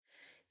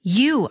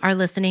You are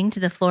listening to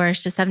the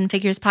Flourish to Seven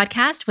Figures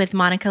podcast with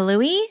Monica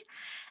Louie,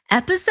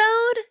 episode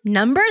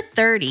number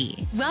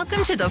 30.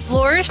 Welcome to the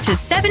Flourish to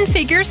Seven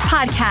Figures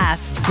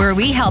podcast, where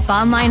we help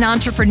online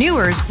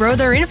entrepreneurs grow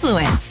their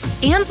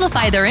influence,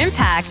 amplify their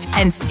impact,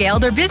 and scale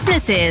their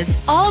businesses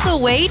all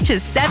the way to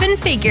seven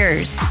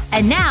figures.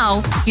 And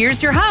now,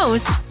 here's your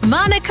host,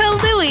 Monica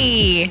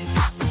Louie.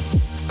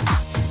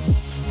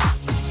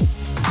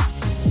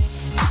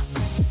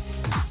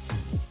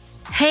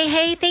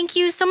 Hey, thank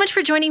you so much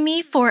for joining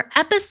me for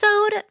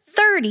episode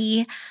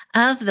 30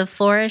 of the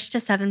Flourish to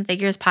Seven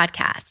Figures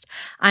podcast.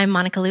 I'm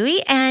Monica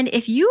Louie, and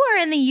if you are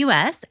in the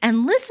US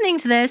and listening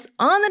to this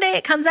on the day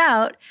it comes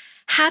out,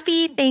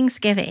 happy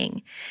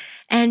Thanksgiving.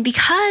 And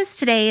because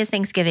today is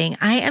Thanksgiving,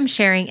 I am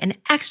sharing an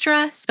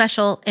extra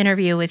special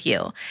interview with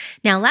you.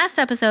 Now, last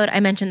episode, I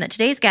mentioned that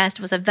today's guest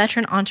was a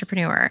veteran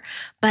entrepreneur,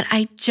 but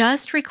I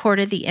just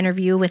recorded the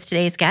interview with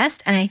today's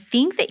guest, and I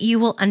think that you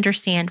will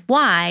understand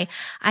why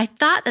I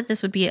thought that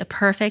this would be a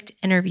perfect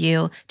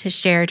interview to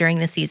share during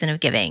the season of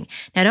giving.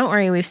 Now, don't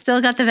worry, we've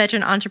still got the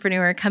veteran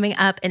entrepreneur coming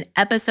up in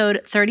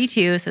episode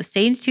 32, so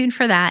stay tuned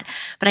for that,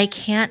 but I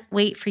can't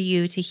wait for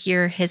you to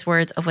hear his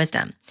words of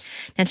wisdom.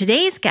 Now,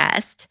 today's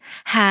guest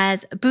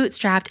has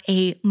bootstrapped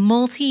a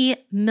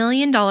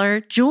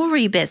multi-million-dollar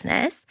jewelry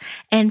business.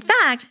 In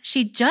fact,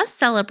 she just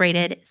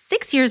celebrated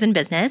 6 years in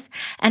business,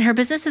 and her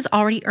business has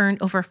already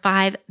earned over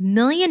 $5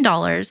 million,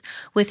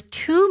 with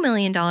 $2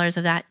 million of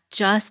that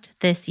just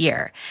this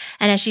year.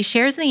 And as she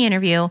shares in the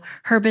interview,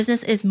 her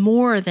business is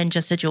more than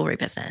just a jewelry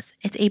business.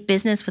 It's a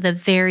business with a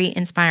very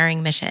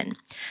inspiring mission.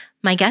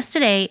 My guest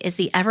today is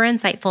the ever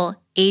insightful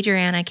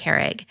Adriana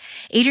Carrig.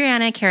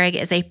 Adriana Carrig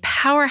is a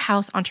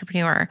powerhouse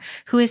entrepreneur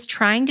who is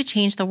trying to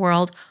change the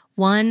world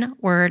one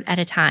word at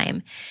a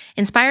time.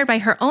 Inspired by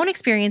her own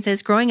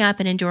experiences growing up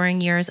and enduring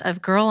years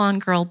of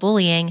girl-on-girl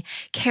bullying,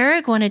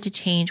 Carrig wanted to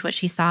change what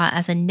she saw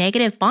as a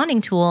negative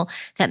bonding tool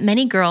that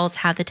many girls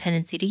have the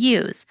tendency to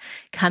use,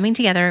 coming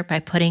together by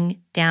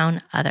putting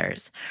down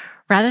others.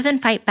 Rather than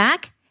fight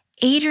back,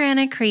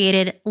 Adriana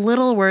created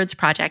Little Words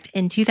Project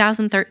in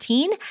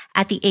 2013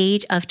 at the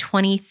age of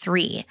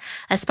 23,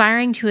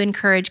 aspiring to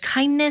encourage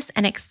kindness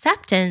and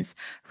acceptance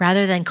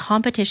rather than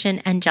competition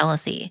and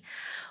jealousy.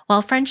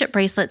 While friendship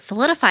bracelets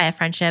solidify a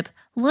friendship,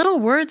 Little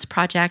Words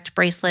Project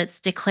bracelets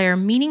declare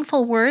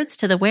meaningful words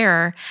to the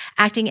wearer,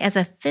 acting as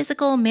a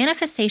physical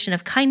manifestation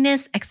of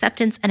kindness,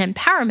 acceptance, and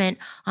empowerment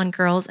on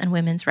girls' and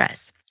women's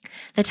wrists.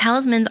 The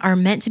talismans are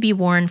meant to be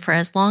worn for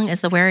as long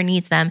as the wearer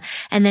needs them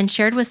and then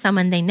shared with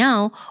someone they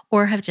know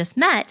or have just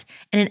met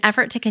in an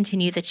effort to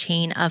continue the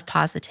chain of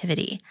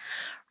positivity.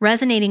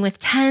 Resonating with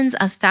tens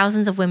of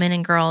thousands of women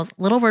and girls,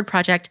 Little Word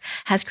Project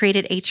has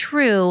created a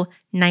true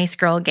nice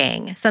girl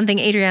gang, something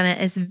Adriana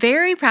is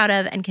very proud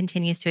of and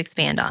continues to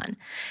expand on.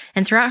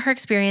 And throughout her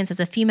experience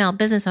as a female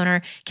business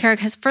owner, Carrig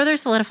has further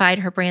solidified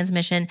her brand's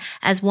mission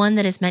as one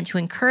that is meant to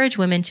encourage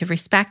women to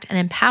respect and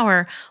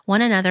empower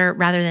one another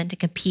rather than to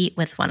compete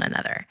with one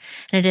another.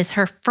 And it is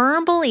her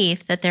firm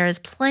belief that there is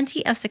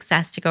plenty of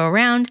success to go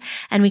around,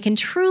 and we can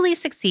truly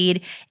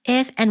succeed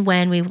if and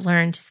when we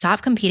learn to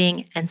stop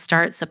competing and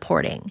start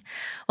supporting.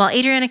 While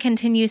Adriana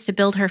continues to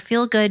build her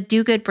feel-good,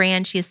 do-good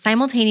brand, she is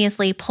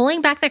simultaneously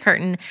pulling back the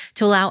curtain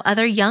to allow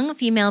other young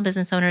female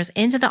business owners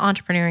into the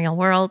entrepreneurial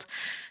world.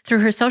 Through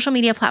her social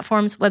media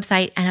platforms,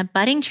 website, and a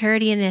budding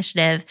charity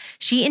initiative,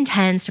 she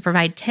intends to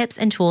provide tips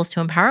and tools to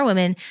empower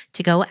women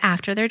to go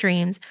after their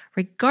dreams,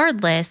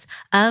 regardless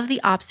of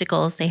the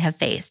obstacles they have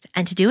faced,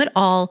 and to do it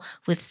all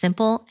with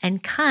simple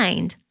and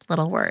kind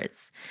little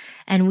words.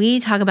 And we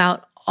talk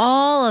about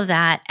all of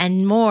that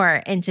and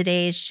more in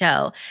today's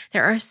show.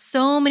 There are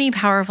so many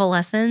powerful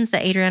lessons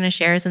that Adriana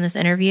shares in this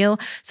interview,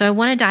 so I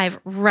want to dive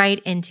right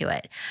into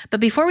it. But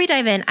before we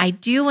dive in, I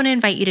do want to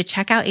invite you to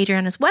check out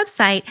Adriana's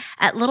website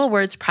at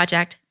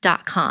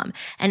littlewordsproject.com.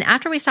 And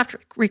after we stopped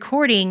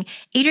recording,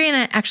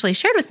 Adriana actually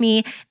shared with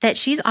me that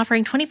she's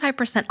offering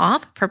 25%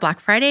 off for Black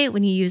Friday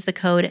when you use the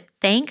code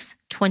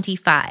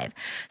THANKS25.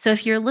 So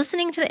if you're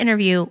listening to the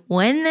interview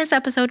when this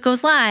episode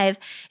goes live,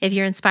 if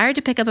you're inspired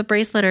to pick up a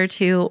bracelet or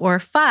two or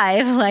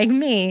 5 like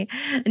me,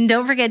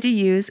 don't forget to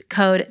use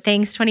code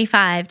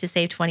THANKS25 to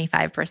save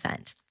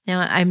 25%.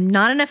 Now, I'm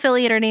not an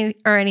affiliate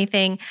or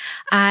anything.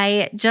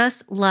 I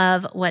just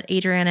love what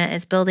Adriana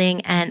is building,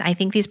 and I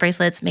think these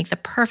bracelets make the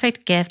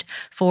perfect gift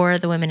for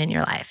the women in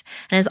your life.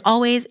 And as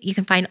always, you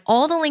can find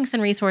all the links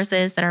and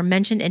resources that are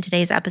mentioned in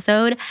today's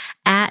episode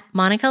at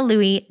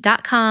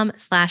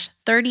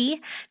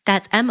monicalouie.com/30.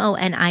 That's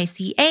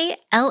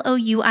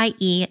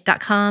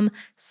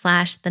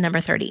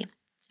MonicaLouie.com/30.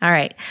 All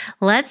right,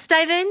 let's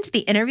dive into the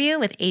interview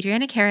with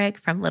Adriana Carrig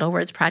from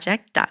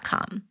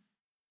littlewordsproject.com.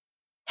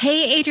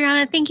 Hey,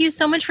 Adriana, thank you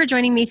so much for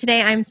joining me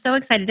today. I'm so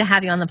excited to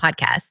have you on the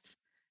podcast.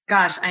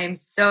 Gosh, I am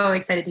so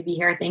excited to be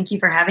here. Thank you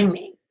for having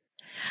me.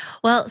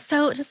 Well,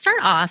 so to start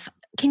off,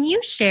 can you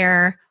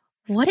share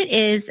what it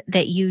is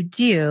that you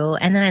do?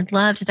 And then I'd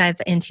love to dive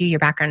into your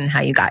background and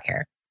how you got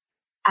here.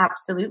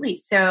 Absolutely.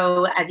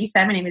 So as you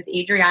said, my name is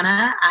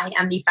Adriana. I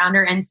am the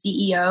founder and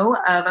CEO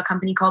of a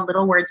company called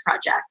Little Words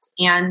Project.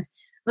 And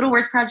Little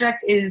Words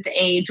Project is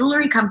a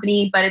jewelry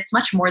company, but it's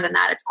much more than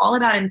that. It's all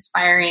about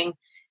inspiring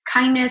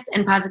kindness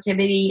and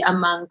positivity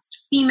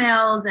amongst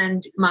females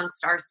and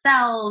amongst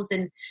ourselves.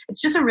 And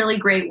it's just a really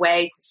great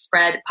way to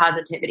spread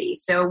positivity.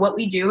 So what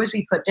we do is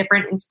we put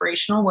different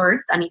inspirational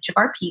words on each of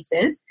our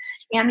pieces.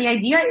 And the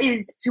idea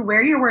is to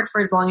wear your word for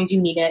as long as you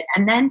need it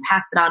and then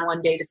pass it on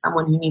one day to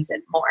someone who needs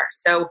it more.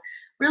 So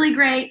really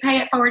great pay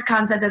it forward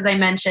concept, as I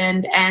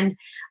mentioned. And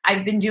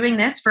I've been doing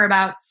this for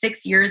about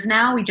 6 years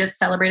now. We just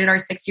celebrated our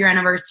 6-year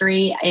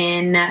anniversary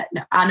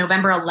on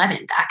November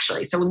 11th,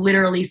 actually. So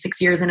literally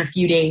 6 years in a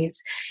few days.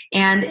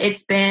 And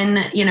it's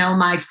been,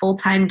 my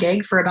full-time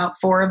gig for about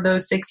 4 of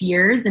those 6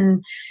 years.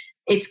 And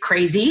it's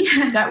crazy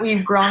that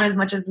we've grown as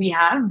much as we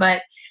have,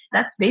 but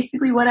that's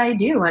basically what I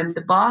do. I'm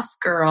the boss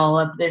girl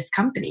of this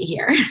company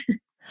here.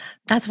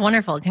 That's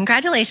wonderful.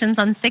 Congratulations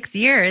on 6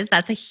 years.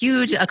 That's a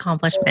huge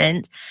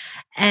accomplishment.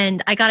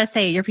 And I got to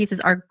say, your pieces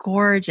are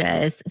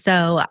gorgeous.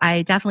 So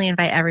I definitely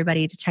invite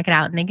everybody to check it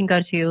out. And they can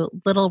go to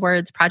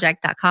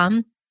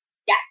littlewordsproject.com.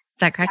 Yes. Is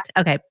that correct?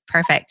 Okay,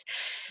 perfect.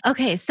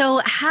 Okay, so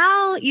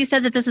you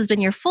said that this has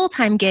been your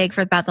full-time gig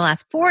for about the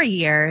last 4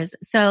 years.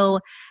 So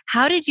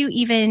how did you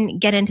even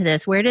get into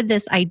this? Where did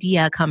this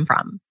idea come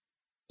from?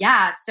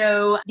 Yeah.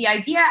 So the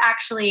idea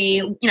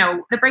actually,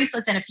 the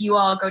bracelets, and if you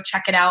all go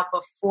check it out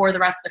before the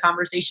rest of the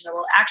conversation, it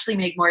will actually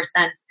make more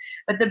sense.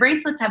 But the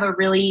bracelets have a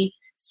really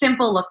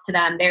simple look to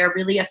them. They're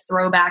really a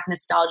throwback,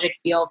 nostalgic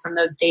feel from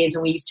those days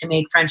when we used to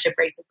make friendship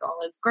bracelets all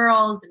as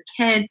girls and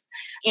kids.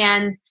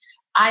 And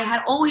I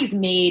had always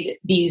made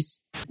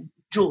these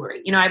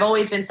jewelry. I've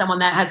always been someone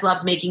that has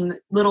loved making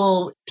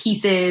little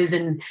pieces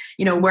and,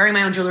 wearing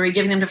my own jewelry,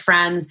 giving them to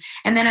friends.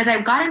 And then as I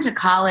got into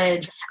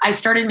college, I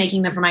started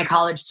making them for my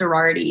college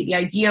sorority. The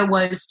idea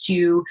was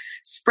to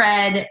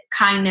spread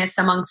kindness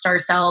amongst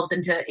ourselves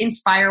and to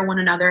inspire one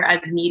another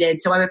as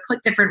needed. So I would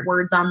put different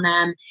words on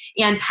them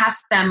and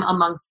pass them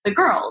amongst the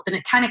girls. And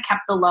it kind of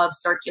kept the love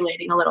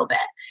circulating a little bit.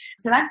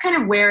 So that's kind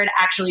of where it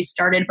actually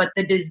started. But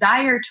the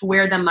desire to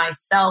wear them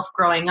myself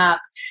growing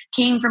up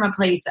came from a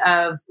place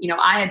of,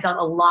 I had dealt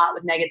a lot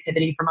with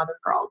negativity from other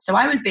girls. So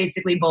I was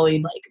basically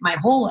bullied like my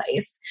whole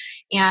life.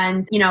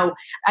 And,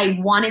 I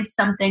wanted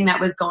something that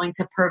was going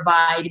to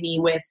provide me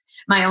with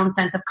my own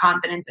sense of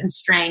confidence and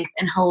strength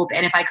and hope.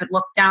 And if I could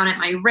look down at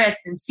my wrist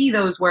and see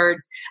those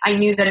words, I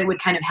knew that it would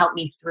kind of help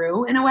me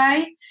through in a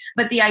way.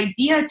 But the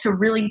idea to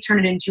really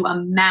turn it into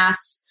a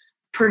mass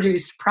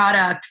produced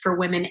product for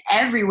women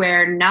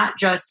everywhere, not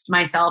just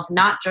myself,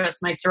 not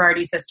just my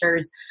sorority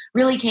sisters,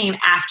 really came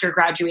after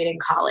graduating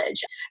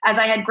college. As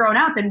I had grown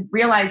up and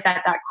realized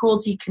that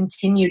cruelty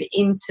continued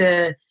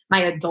into my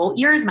adult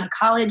years, my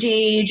college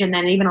age, and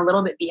then even a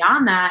little bit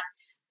beyond that,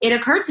 it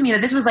occurred to me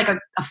that this was like a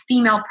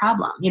female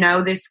problem,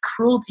 this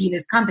cruelty,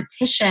 this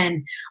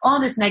competition,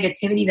 all this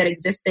negativity that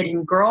existed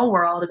in girl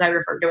world, as I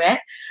refer to it,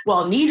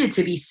 needed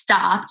to be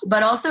stopped.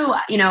 But also,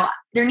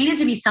 there needed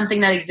to be something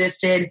that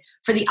existed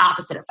for the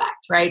opposite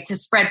effect, right? To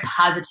spread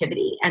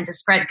positivity and to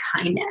spread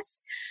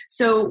kindness.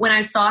 So when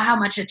I saw how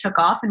much it took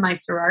off in my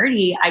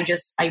sorority, I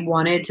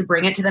wanted to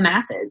bring it to the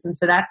masses. And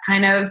so that's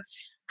kind of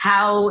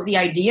how the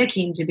idea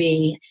came to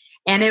be.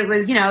 And it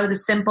was, the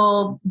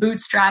simple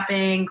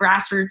bootstrapping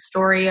grassroots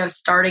story of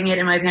starting it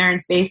in my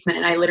parents' basement.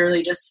 And I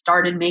literally just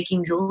started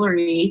making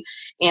jewelry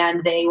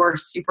and they were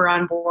super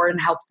on board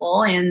and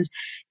helpful. And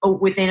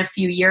within a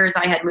few years,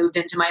 I had moved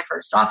into my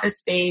first office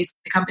space.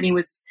 The company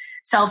was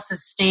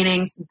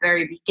self-sustaining since the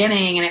very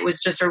beginning. And it was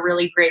just a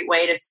really great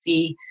way to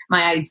see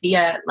my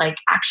idea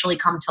actually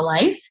come to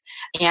life.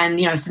 And,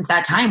 since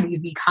that time,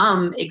 we've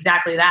become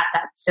exactly that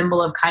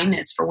symbol of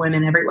kindness for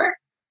women everywhere.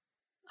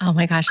 Oh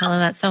my gosh, I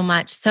love that so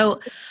much. So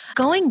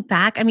going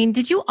back,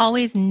 did you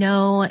always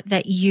know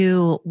that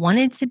you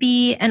wanted to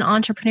be an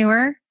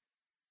entrepreneur?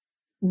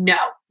 No,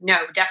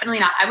 definitely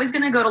not. I was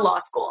going to go to law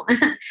school.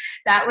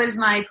 That was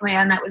my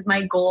plan. That was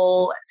my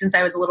goal since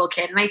I was a little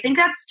kid. And I think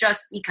that's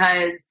just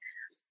because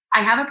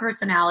I have a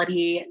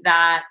personality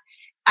that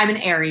I'm an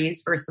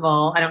Aries, first of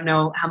all. I don't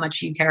know how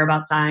much you care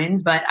about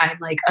signs, but I'm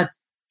like a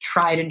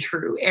tried and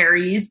true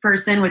Aries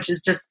person, which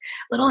is just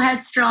a little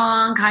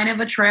headstrong, kind of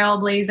a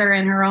trailblazer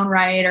in her own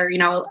right, or,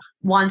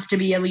 wants to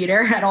be a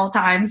leader at all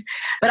times.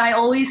 But I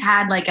always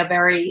had a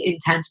very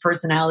intense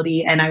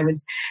personality and I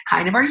was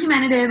kind of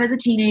argumentative as a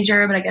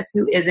teenager, but I guess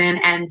who isn't?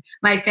 And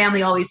my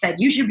family always said,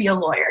 you should be a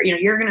lawyer.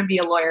 You're going to be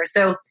a lawyer.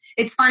 So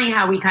it's funny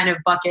how we kind of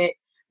bucket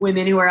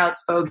women who are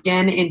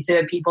outspoken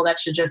into people that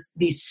should just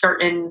be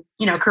certain,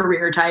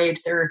 career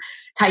types or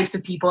types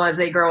of people as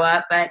they grow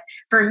up. But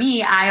for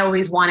me, I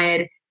always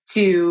wanted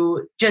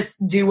to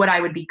just do what I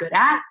would be good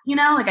at,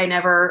 I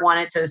never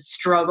wanted to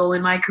struggle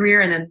in my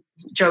career. And then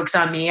joke's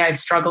on me, I've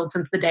struggled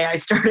since the day I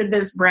started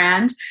this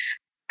brand.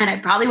 And I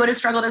probably would have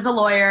struggled as a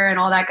lawyer and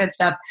all that good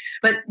stuff.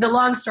 But the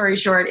long story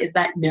short is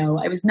that no,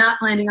 I was not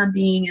planning on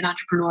being an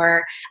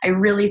entrepreneur. I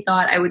really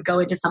thought I would go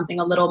into something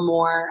a little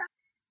more,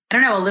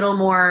 a little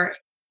more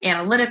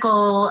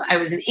analytical. I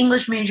was an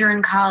English major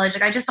in college.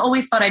 I just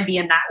always thought I'd be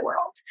in that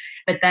world.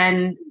 But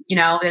then,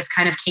 this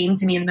kind of came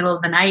to me in the middle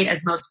of the night,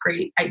 as most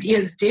great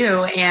ideas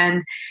do.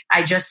 And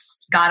I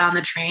just got on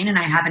the train and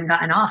I haven't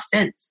gotten off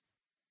since.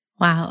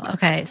 Wow.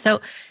 Okay.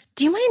 So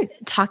do you mind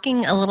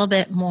talking a little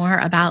bit more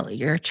about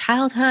your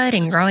childhood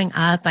and growing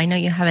up? I know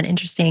you have an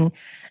interesting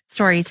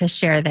story to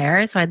share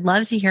there. So I'd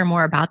love to hear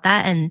more about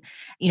that and,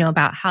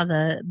 about how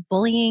the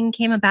bullying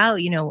came about,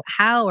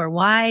 how or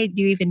why.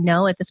 Do you even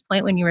know at this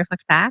point when you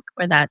reflect back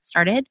where that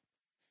started?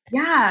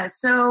 Yeah.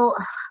 So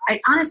I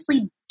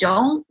honestly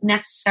don't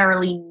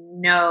necessarily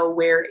know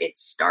where it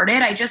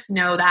started. I just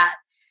know that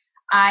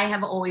I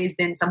have always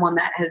been someone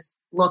that has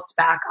looked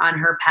back on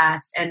her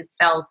past and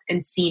felt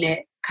and seen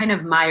it kind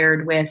of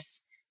mired with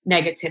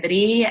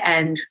negativity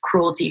and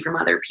cruelty from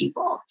other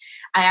people.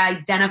 I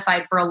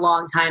identified for a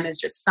long time as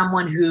just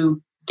someone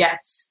who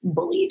gets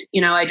bullied.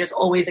 I just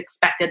always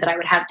expected that I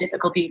would have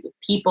difficulty with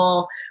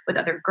people, with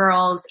other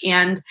girls.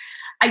 And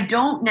I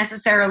don't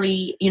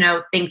necessarily,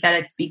 think that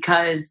it's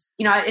because,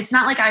 it's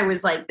not like I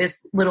was like this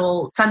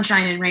little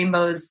sunshine and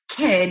rainbows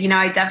kid.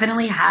 I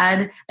definitely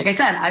had, like I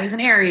said, I was an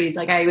Aries,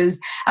 like I was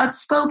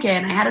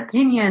outspoken. I had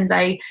opinions.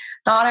 I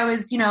thought I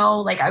was,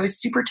 I was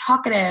super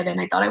talkative and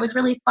I thought I was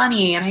really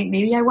funny. And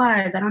maybe I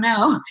was, I don't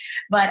know.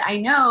 But I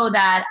know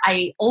that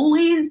I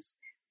always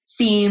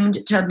seemed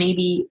to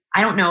maybe,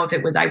 I don't know if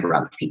it was I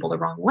rubbed people the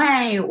wrong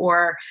way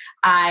or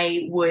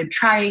I would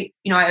try,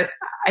 I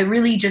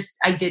really just,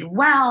 I did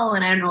well.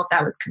 And I don't know if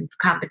that was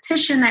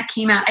competition that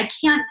came out. I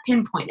can't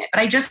pinpoint it, but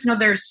I just know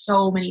there's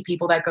so many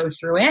people that go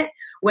through it,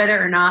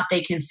 whether or not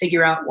they can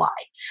figure out why.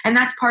 And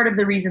that's part of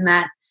the reason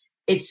that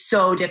it's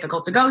so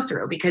difficult to go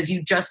through because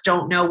you just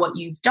don't know what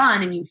you've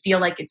done and you feel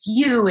like it's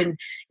you. And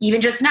even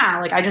just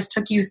now, like I just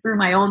took you through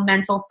my own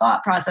mental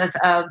thought process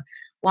of,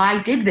 why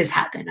did this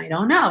happen? I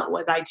don't know.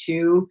 Was I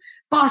too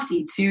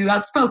bossy, too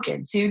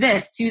outspoken, too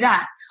this, too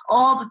that?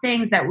 All the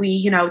things that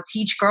we,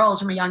 teach girls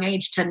from a young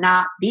age to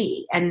not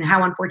be. And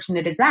how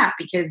unfortunate is that?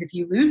 Because if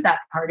you lose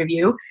that part of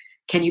you,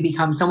 can you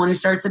become someone who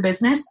starts a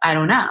business? I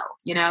don't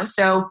know,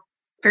 So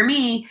for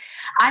me,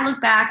 I look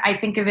back, I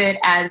think of it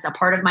as a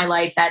part of my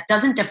life that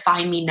doesn't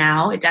define me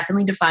now. It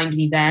definitely defined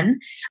me then,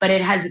 but it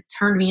has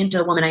turned me into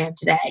the woman I am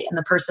today and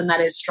the person that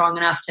is strong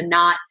enough to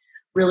not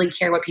really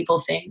care what people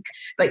think.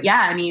 But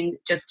yeah, I mean,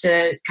 just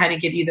to kind of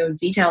give you those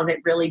details, it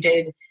really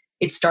did.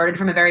 It started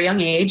from a very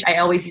young age. I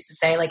always used to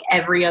say like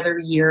every other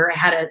year I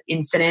had an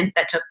incident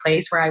that took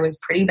place where I was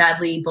pretty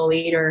badly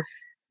bullied or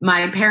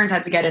my parents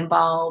had to get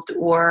involved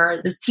or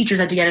the teachers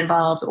had to get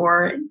involved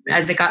or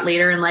as it got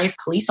later in life,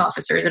 police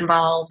officers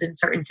involved in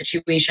certain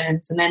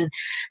situations. And then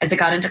as it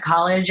got into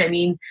college, I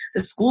mean, the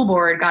school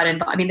board got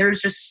involved. I mean,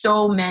 there's just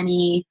so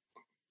many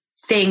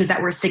things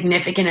that were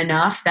significant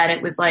enough that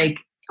it was like,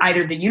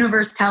 either the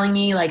universe telling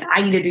me like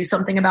I need to do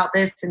something about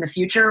this in the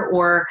future,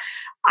 or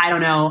I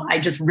don't know, I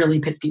just really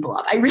pissed people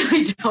off. I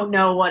really don't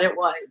know what it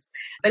was,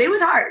 but it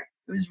was hard.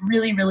 It was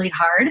really, really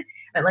hard.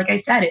 But like I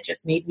said, it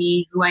just made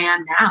me who I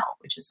am now,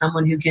 which is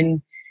someone who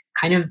can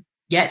kind of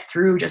get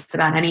through just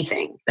about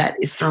anything that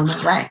is thrown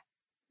my way.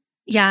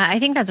 Yeah, I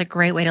think that's a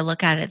great way to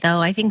look at it,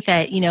 though. I think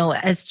that,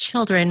 as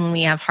children, when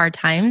we have hard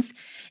times,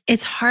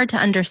 it's hard to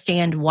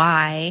understand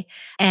why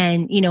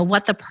and,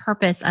 what the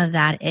purpose of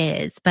that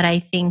is. But I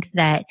think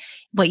that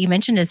what you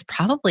mentioned is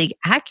probably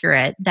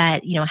accurate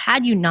that,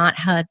 had you not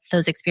had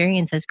those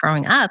experiences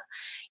growing up,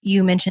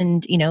 you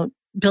mentioned,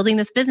 building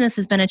this business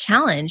has been a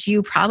challenge.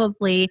 You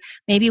probably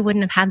maybe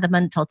wouldn't have had the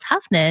mental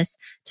toughness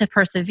to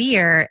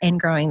persevere in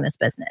growing this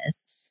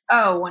business.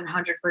 Oh,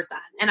 100%.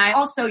 And I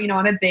also,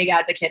 I'm a big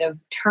advocate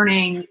of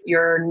turning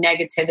your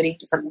negativity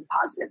to something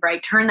positive,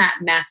 right? Turn that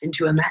mess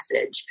into a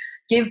message.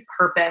 Give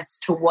purpose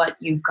to what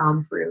you've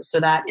gone through so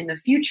that in the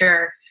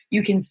future,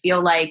 you can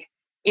feel like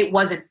it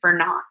wasn't for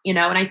naught, And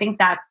I think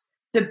that's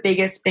the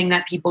biggest thing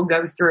that people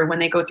go through when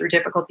they go through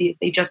difficulties.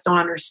 They just don't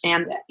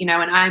understand it, And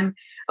I'm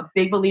a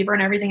big believer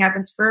in everything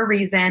happens for a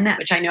reason,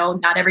 which I know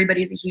not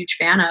everybody's a huge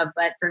fan of.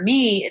 But for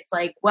me, it's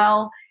like,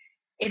 well,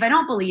 if I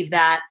don't believe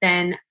that,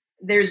 then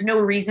there's no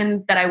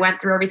reason that I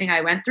went through everything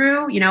I went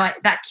through,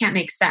 that can't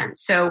make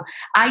sense. So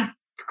I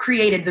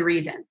created the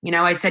reason,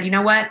 I said, you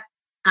know what?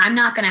 I'm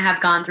not going to have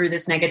gone through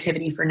this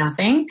negativity for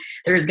nothing.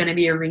 There's going to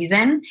be a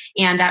reason.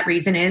 And that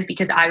reason is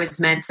because I was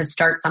meant to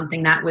start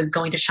something that was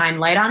going to shine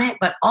light on it,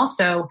 but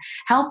also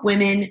help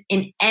women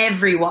in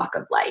every walk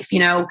of life,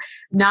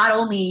 not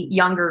only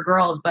younger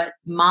girls, but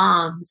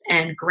moms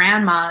and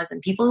grandmas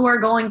and people who are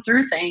going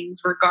through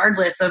things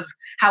regardless of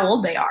how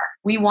old they are.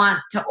 We want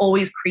to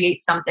always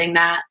create something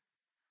that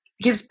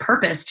gives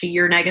purpose to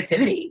your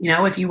negativity.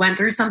 If you went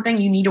through something,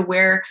 you need to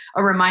wear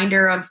a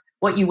reminder of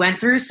what you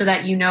went through so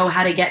that you know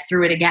how to get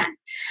through it again.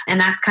 And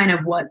that's kind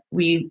of what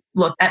we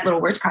look at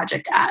Little Words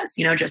Project as,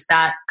 just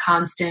that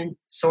constant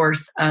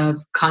source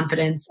of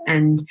confidence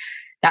and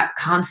that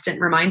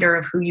constant reminder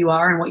of who you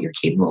are and what you're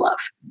capable of.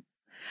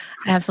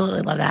 I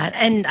absolutely love that.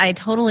 And I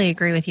totally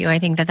agree with you. I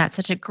think that that's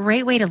such a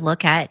great way to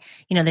look at,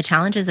 the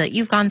challenges that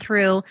you've gone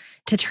through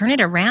to turn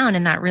it around.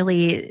 And that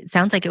really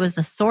sounds like it was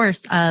the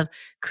source of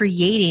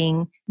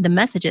creating the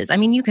messages. I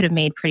mean, you could have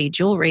made pretty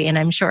jewelry and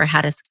I'm sure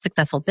had a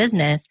successful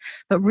business,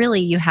 but really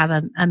you have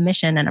a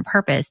mission and a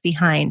purpose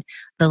behind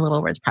the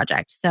Little Words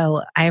Project.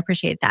 So I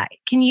appreciate that.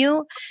 Can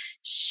you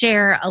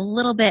share a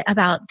little bit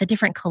about the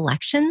different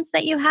collections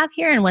that you have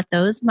here and what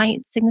those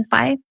might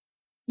signify?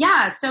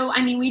 Yeah. So,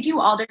 I mean, we do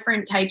all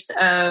different types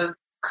of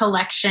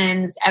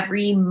collections.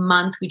 Every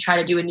month, we try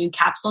to do a new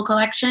capsule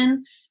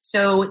collection.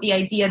 So the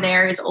idea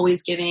there is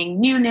always giving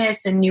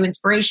newness and new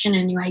inspiration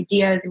and new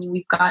ideas. And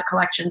we've got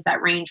collections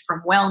that range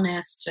from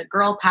wellness to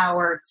girl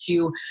power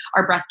to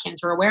our breast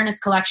cancer awareness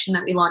collection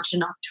that we launched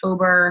in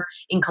October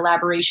in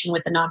collaboration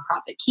with the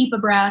nonprofit Keep a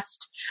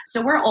Breast.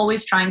 So we're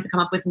always trying to come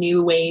up with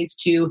new ways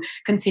to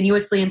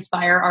continuously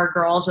inspire our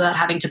girls without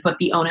having to put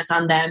the onus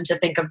on them to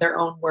think of their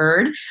own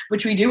word,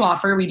 which we do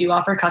offer. We do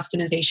offer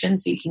customization.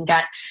 So you can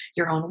get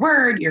your own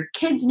word, your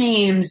kids'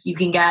 names, you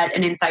can get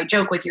an inside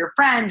joke with your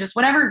friend, just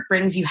whatever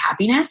brings you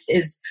happiness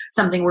is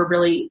something we're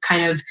really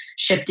kind of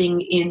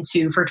shifting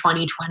into for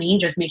 2020,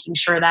 just making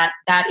sure that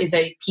that is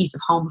a piece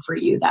of home for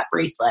you, that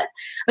bracelet.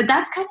 But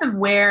that's kind of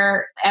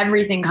where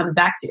everything comes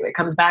back to. It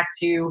comes back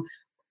to,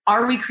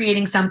 are we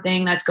creating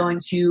something that's going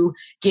to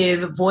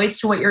give voice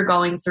to what you're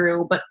going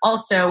through, but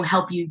also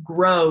help you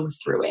grow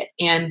through it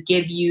and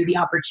give you the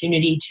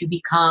opportunity to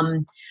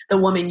become the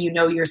woman you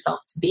know yourself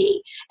to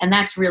be? And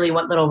that's really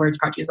what Little Words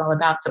Project is all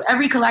about. So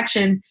every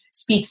collection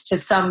speaks to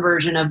some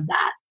version of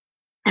that.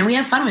 And we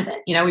have fun with it.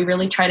 We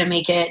really try to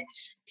make it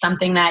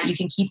something that you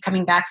can keep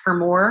coming back for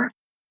more.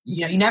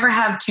 You never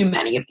have too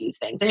many of these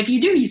things. And if you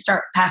do, you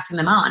start passing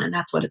them on. And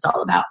that's what it's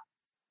all about.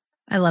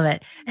 I love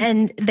it.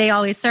 And they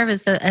always serve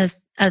as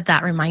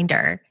that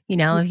reminder,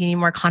 if you need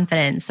more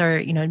confidence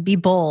or, be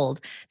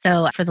bold.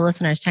 So for the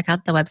listeners, check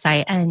out the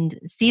website and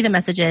see the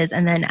messages.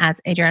 And then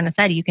as Adriana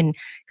said, you can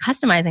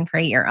customize and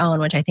create your own,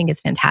 which I think is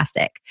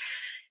fantastic.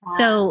 Wow.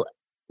 So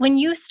when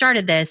you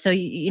started this, so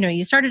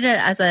you started it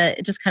as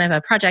just kind of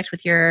a project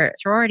with your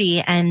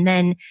sorority, and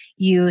then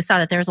you saw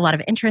that there was a lot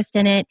of interest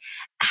in it.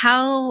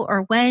 How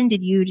or when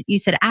did you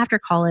said after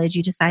college,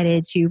 you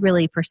decided to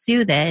really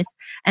pursue this?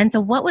 And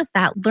so what was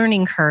that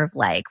learning curve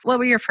like? What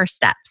were your first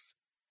steps?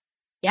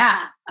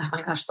 Yeah. Oh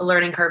my gosh, the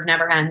learning curve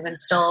never ends. I'm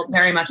still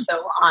very much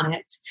so on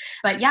it.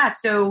 But yeah,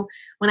 so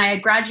when I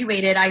had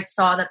graduated, I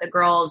saw that the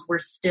girls were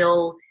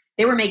still,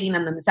 they were making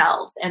them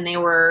themselves, and they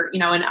were,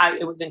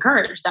 it was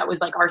encouraged. That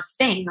was like our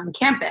thing on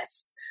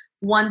campus.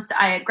 Once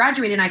I had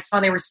graduated and I saw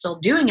they were still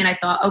doing it, I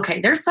thought, okay,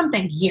 there's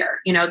something here.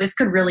 This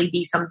could really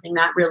be something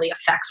that really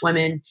affects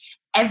women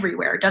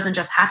everywhere. It doesn't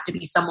just have to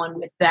be someone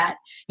with that,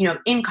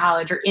 in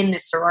college or in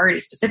this sorority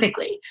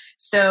specifically.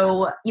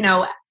 So,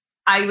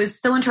 I was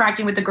still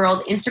interacting with the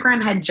girls.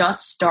 Instagram had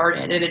just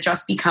started. It had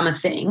just become a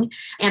thing.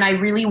 And I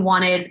really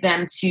wanted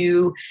them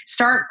to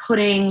start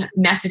putting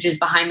messages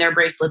behind their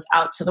bracelets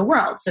out to the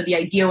world. So the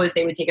idea was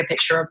they would take a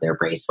picture of their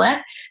bracelet.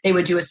 They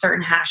would do a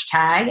certain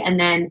hashtag. And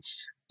then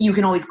you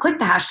can always click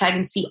the hashtag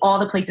and see all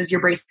the places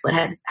your bracelet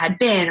had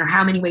been or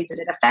how many ways it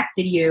had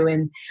affected you.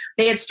 And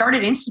they had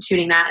started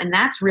instituting that. And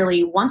that's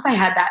really, once I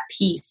had that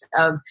piece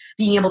of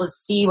being able to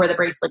see where the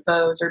bracelet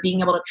goes or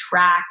being able to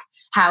track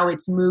how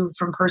it's moved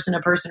from person to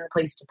person or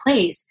place to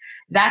place,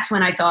 that's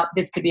when I thought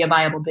this could be a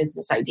viable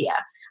business idea.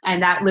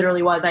 And that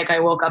literally was like I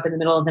woke up in the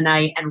middle of the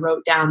night and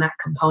wrote down that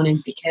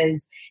component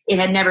because it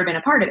had never been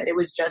a part of it. It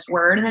was just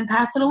word and then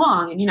pass it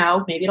along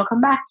and, maybe it'll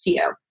come back to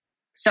you.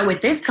 So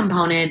with this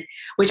component,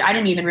 which I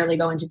didn't even really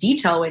go into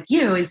detail with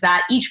you, is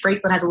that each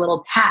bracelet has a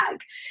little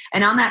tag.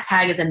 And on that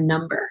tag is a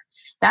number.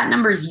 That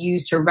number is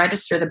used to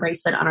register the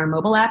bracelet on our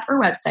mobile app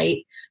or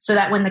website so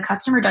that when the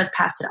customer does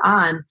pass it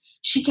on,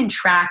 she can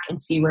track and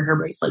see where her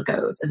bracelet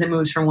goes as it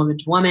moves from woman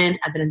to woman,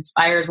 as it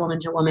inspires woman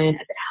to woman,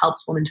 as it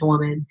helps woman to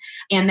woman.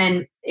 And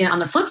then on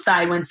the flip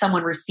side, when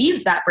someone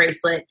receives that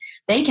bracelet,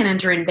 they can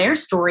enter in their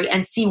story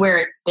and see where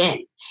it's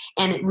been.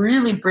 And it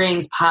really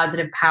brings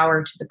positive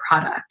power to the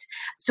product.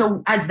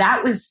 So as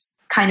that was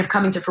kind of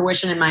coming to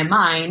fruition in my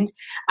mind,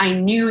 I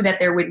knew that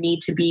there would need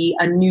to be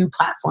a new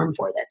platform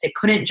for this. It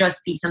couldn't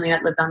just be something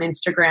that lived on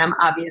Instagram,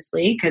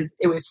 obviously, because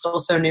it was still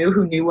so new.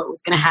 Who knew what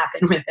was going to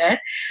happen with it?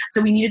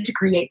 So we needed to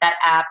create that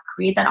app,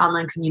 create that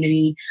online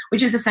community,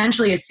 which is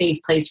essentially a safe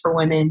place for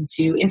women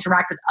to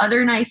interact with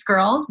other nice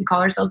girls. We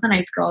call ourselves the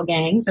Nice Girl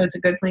Gang. So it's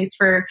a good place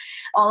for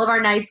all of our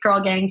Nice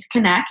Girl Gang to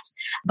connect.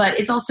 But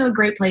it's also a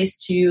great place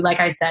to, like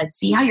I said,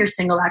 see how your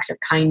single act of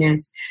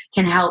kindness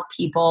can help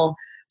people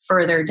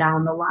further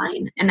down the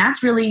line. And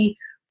that's really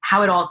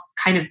how it all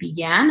kind of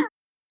began.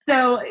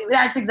 So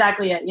that's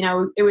exactly it.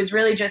 It was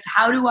really just,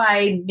 how do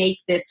I make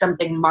this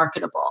something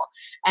marketable?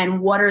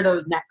 And what are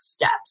those next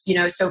steps?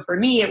 So for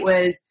me, it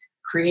was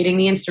creating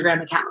the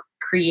Instagram account,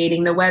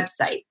 creating the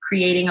website,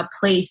 creating a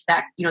place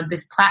that,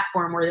 this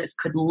platform where this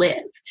could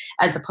live,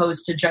 as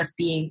opposed to just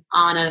being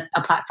on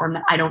a platform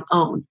that I don't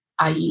own.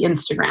 i.e.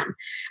 Instagram.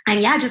 And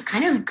yeah, just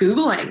kind of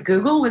Googling.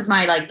 Google was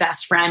my like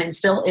best friend and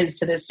still is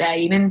to this day.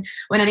 Even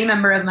when any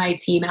member of my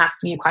team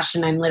asks me a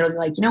question, I'm literally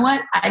like, you know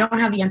what? I don't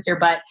have the answer,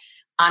 but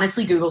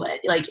honestly, Google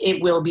it. Like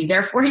it will be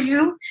there for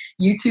you.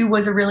 YouTube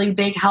was a really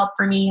big help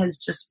for me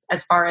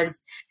as far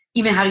as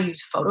even how to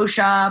use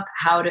Photoshop,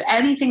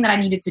 anything that I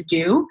needed to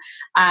do,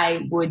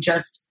 I would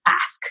just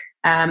ask,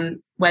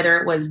 whether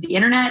it was the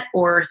internet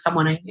or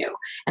someone I knew.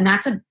 And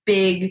that's a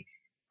big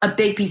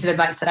piece of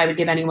advice that I would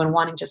give anyone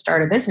wanting to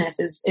start a business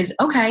is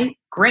okay,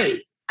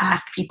 great.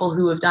 Ask people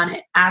who have done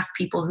it. Ask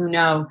people who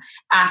know.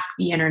 Ask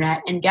the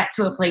internet and get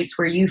to a place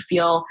where you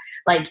feel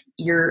like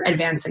you're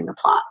advancing the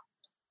plot.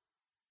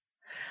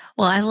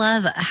 Well, I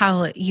love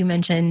how you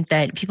mentioned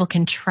that people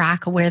can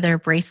track where their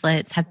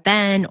bracelets have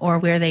been or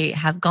where they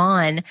have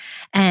gone.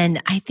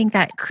 And I think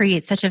that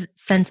creates such a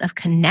sense of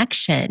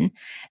connection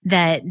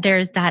that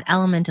there's that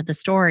element of the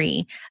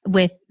story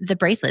with the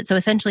bracelet. So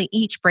essentially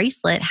each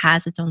bracelet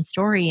has its own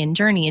story and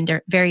journey in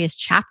various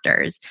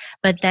chapters,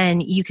 but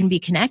then you can be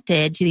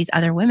connected to these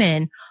other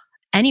women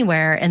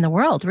anywhere in the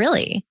world,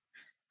 really.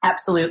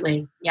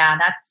 Absolutely. Yeah,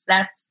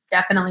 that's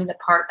definitely the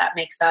part that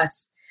makes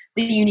us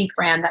the unique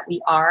brand that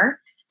we are.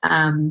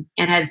 And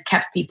has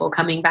kept people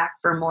coming back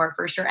for more,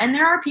 for sure. And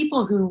there are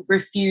people who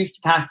refuse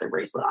to pass their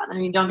bracelet on. I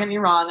mean, don't get me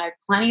wrong. I have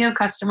plenty of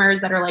customers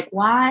that are like,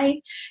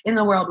 why in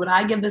the world would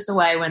I give this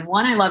away when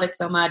 1, I love it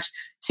so much,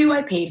 2,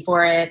 I paid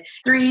for it,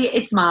 3,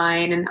 it's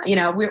mine. And,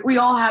 we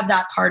all have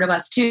that part of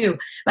us too.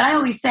 But I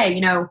always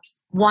say,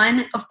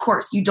 1, of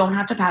course, you don't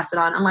have to pass it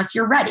on unless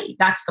you're ready.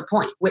 That's the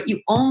point. You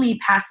only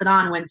pass it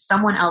on when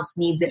someone else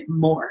needs it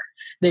more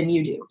than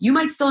you do. You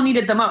might still need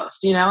it the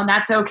most, and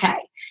that's okay.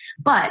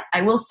 But I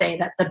will say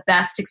that the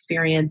best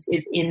experience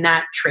is in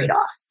that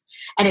trade-off.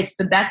 And it's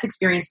the best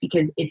experience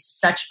because it's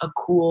such a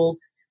cool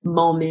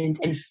moment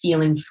and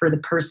feeling for the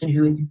person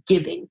who is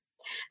giving.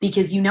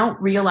 Because you don't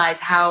realize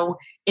how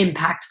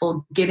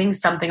impactful giving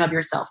something of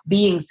yourself,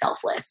 being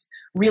selfless,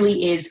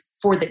 really is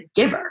for the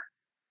giver,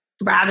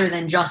 rather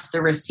than just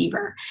the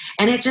receiver.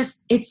 And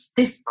it's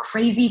this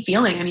crazy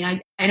feeling. I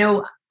mean, I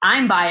know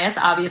I'm biased,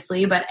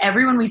 obviously, but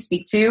everyone we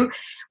speak to,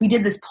 we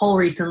did this poll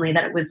recently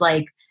that it was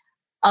like,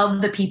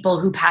 of the people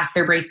who passed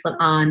their bracelet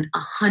on,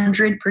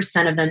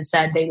 100% of them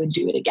said they would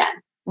do it again.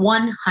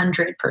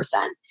 100%.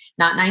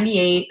 Not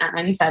 98, not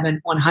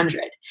 97,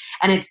 100.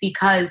 And it's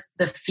because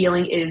the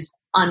feeling is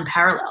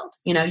unparalleled.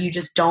 You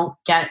just don't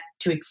get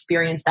to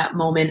experience that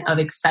moment of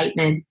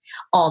excitement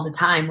all the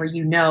time where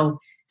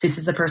this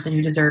is the person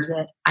who deserves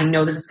it. I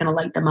know this is going to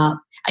light them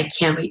up. I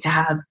can't wait to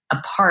have a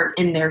part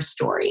in their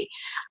story.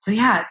 So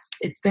yeah,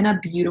 it's been a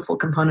beautiful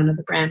component of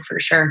the brand for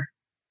sure.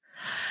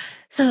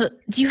 So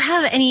do you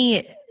have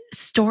any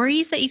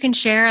stories that you can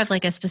share of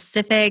like a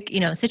specific,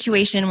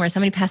 situation where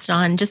somebody passed it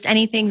on, just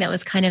anything that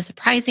was kind of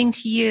surprising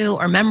to you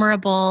or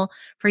memorable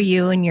for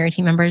you and your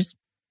team members?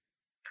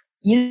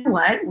 You know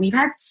what? We've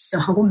had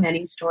so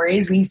many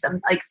stories.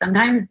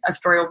 Sometimes a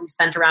story will be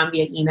sent around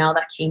via email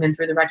that came in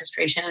through the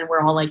registration and we're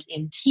all like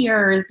in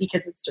tears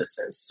because it's just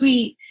so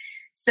sweet.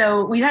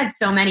 So we've had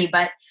so many,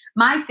 but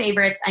my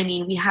favorites,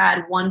 we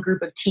had one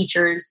group of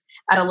teachers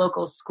at a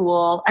local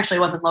school. Actually,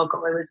 it wasn't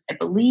local. It was, I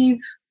believe,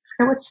 I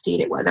forget what state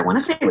it was. I want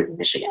to say it was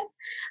Michigan,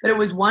 but it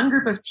was one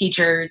group of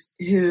teachers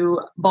who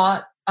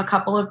bought a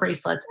couple of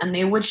bracelets and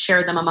they would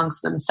share them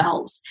amongst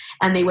themselves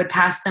and they would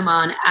pass them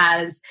on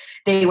as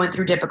they went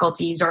through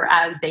difficulties or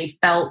as they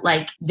felt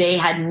like they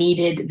had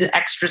needed the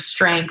extra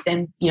strength.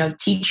 And,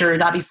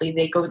 teachers, obviously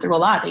they go through a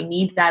lot. They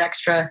need that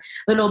extra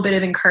little bit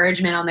of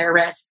encouragement on their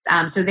wrists.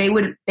 So they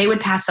would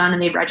pass it on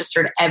and they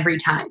registered every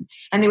time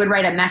and they would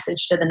write a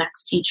message to the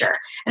next teacher.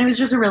 And it was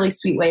just a really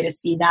sweet way to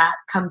see that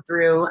come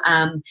through.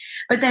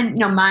 But then,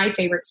 my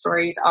favorite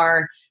stories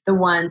are the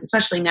ones,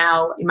 especially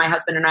now, my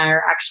husband and I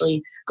are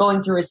actually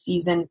going through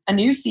a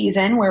new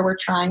season where we're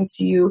trying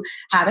to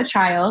have a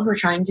child, we're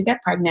trying to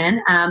get pregnant.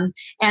 And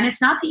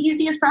it's not the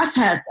easiest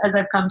process, as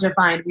I've come to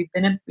find.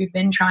 We've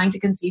been trying to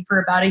conceive for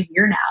about a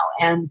year now.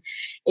 And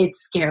it's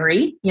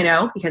scary,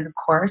 because of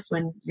course,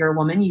 when you're a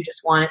woman, you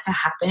just want it to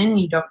happen.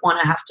 You don't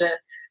want to have to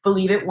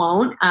believe it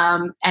won't.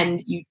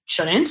 And you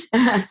shouldn't.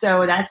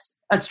 So that's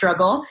a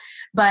struggle.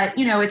 But,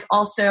 it's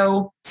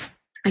also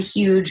a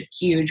huge,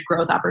 huge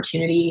growth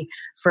opportunity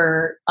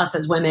for us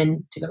as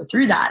women to go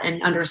through that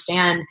and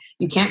understand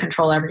you can't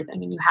control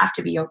everything and you have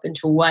to be open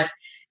to what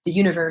the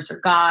universe or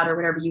God or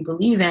whatever you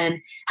believe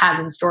in has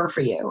in store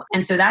for you.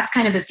 And so that's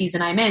kind of the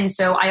season I'm in.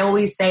 So I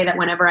always say that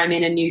whenever I'm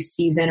in a new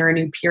season or a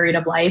new period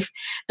of life,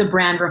 the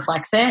brand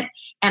reflects it.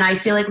 And I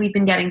feel like we've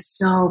been getting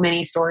so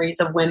many stories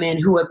of women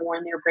who have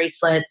worn their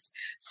bracelets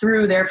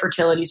through their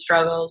fertility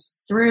struggles,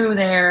 through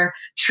their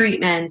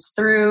treatments,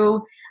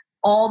 through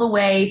all the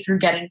way through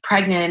getting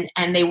pregnant,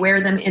 and they wear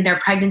them in their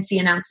pregnancy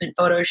announcement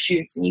photo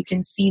shoots and you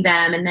can see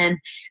them, and then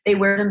they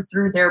wear them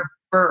through their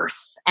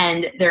birth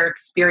and their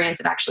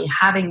experience of actually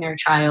having their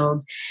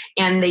child.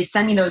 And they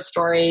send me those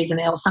stories and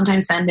they'll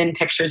sometimes send in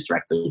pictures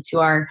directly to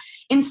our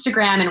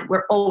Instagram, and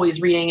we're always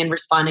reading and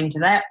responding to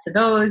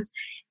those.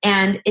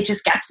 And it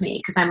just gets me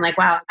because I'm like,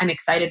 wow, I'm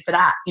excited for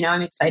that.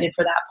 I'm excited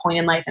for that point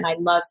in life. And I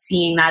love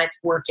seeing that it's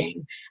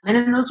working. And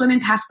then those women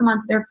pass them on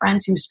to their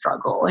friends who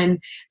struggle.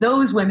 And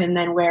those women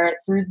then wear it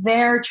through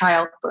their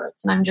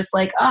childbirths. And I'm just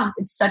like, oh,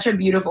 it's such a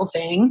beautiful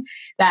thing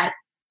that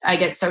I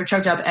get so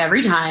choked up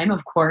every time,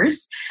 of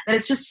course, that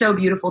it's just so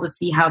beautiful to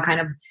see how kind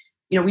of,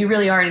 we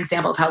really are an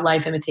example of how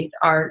life imitates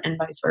art and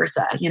vice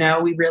versa.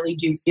 We really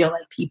do feel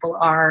like people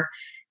are,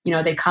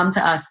 they come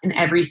to us in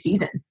every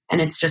season,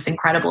 and it's just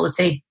incredible to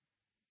see.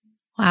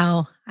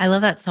 Wow. I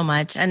love that so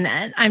much. And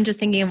I'm just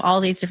thinking of all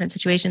these different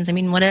situations. I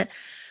mean, what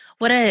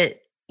a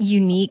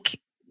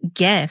unique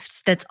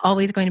gift that's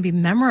always going to be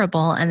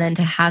memorable. And then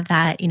to have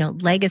that,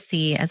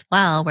 legacy as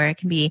well, where it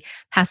can be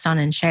passed on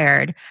and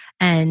shared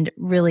and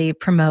really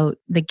promote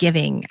the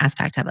giving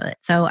aspect of it.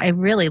 So I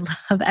really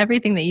love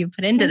everything that you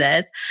put into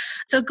this.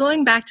 So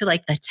going back to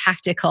like the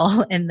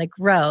tactical and the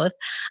growth,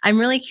 I'm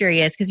really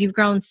curious because you've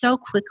grown so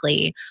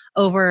quickly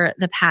over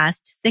the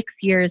past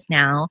 6 years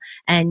now.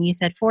 And you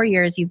said 4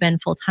 years you've been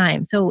full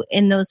time. So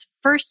in those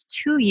first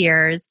 2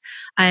 years,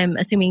 I'm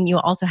assuming you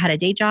also had a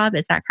day job.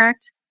 Is that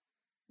correct?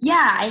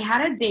 Yeah, I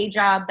had a day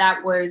job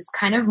that was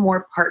kind of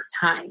more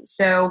part-time.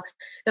 So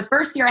the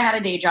first year I had a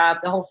day job,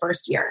 the whole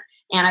first year,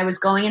 and I was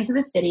going into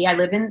the city. I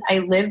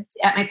lived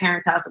at my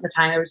parents' house at the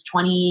time. I was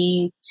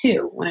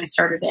 22 when I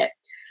started it,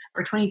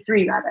 or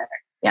 23 rather.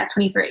 Yeah,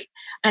 23.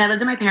 And I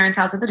lived at my parents'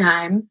 house at the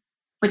time,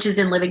 which is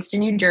in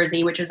Livingston, New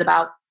Jersey, which was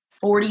about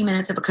 40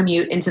 minutes of a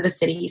commute into the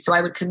city. So I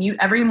would commute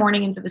every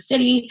morning into the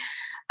city.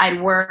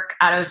 I'd work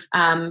obviously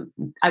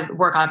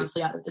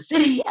out of the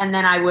city, and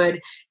then I would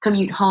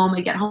commute home.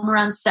 I'd get home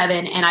around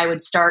 7, and I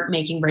would start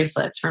making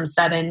bracelets from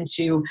 7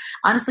 to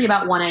honestly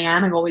about 1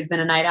 a.m. I've always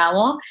been a night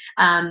owl.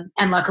 And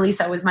luckily,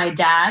 so was my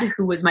dad,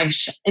 who was my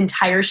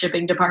entire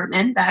shipping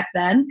department back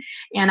then.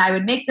 And I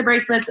would make the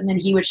bracelets, and then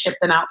he would ship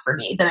them out for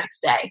me the next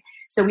day.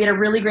 So we had a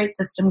really great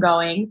system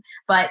going,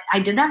 but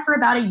I did that for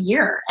about a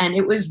year. And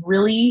it was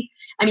really,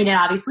 it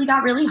obviously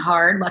got really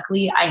hard.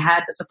 Luckily, I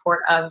had the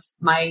support of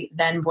my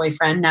then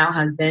boyfriend, now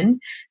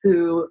husband,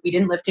 who we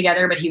didn't live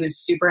together, but he was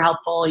super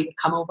helpful. He would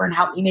come over and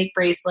help me make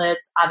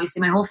bracelets. Obviously,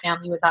 my whole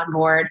family was on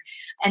board.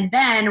 And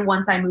then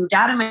once I moved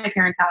out of my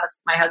parents' house,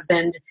 my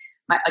husband,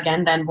 my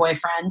again then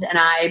boyfriend, and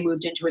I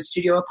moved into a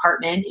studio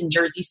apartment in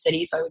Jersey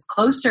City. So I was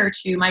closer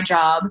to my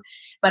job,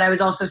 but I was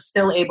also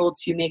still able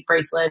to make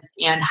bracelets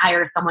and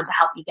hire someone to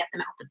help me get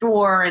them out the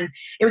door. And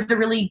it was a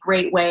really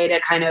great way to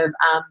kind of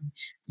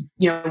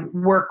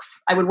work.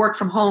 I would work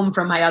from home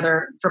for my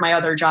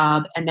other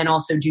job, and then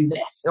also do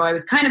this. So I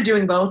was kind of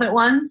doing both at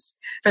once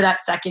for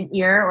that second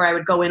year, or I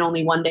would go in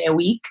only 1 day a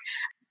week.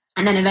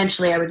 And then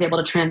eventually I was able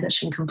to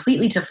transition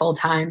completely to full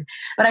time.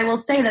 But I will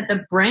say that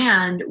the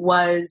brand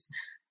was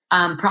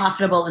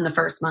profitable in the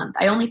first month.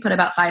 I only put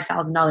about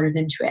 $5,000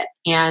 into it.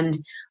 And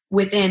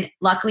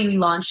luckily we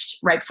launched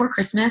right before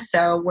Christmas.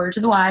 So word to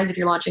the wise, if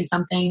you're launching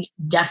something,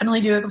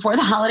 definitely do it before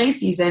the holiday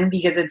season,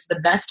 because it's the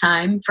best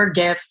time for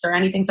gifts or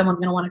anything someone's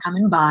going to want to come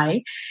and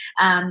buy.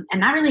 And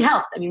that really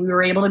helped. We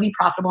were able to be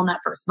profitable in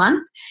that first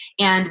month,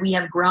 and we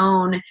have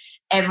grown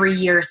every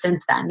year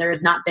since then. There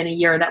has not been a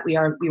year that we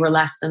were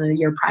less than the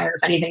year prior.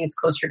 If anything, it's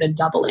closer to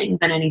doubling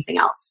than anything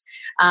else.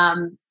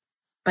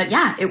 But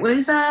yeah, it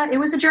was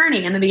a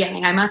journey in the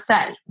beginning, I must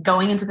say.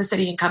 Going into the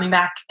city and coming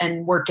back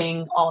and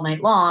working all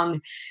night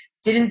long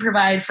didn't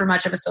provide for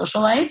much of a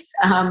social life,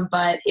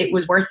 but it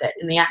was worth it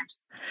in the end.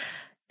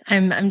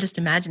 I'm just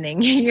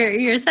imagining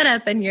your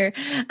setup and your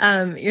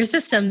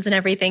systems and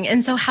everything.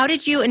 And so how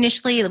did you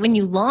initially, when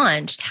you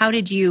launched, how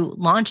did you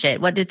launch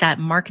it? What did that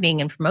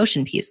marketing and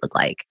promotion piece look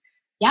like?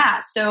 Yeah,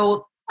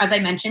 so as I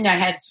mentioned, I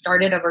had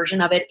started a version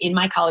of it in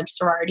my college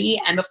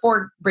sorority. And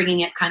before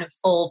bringing it kind of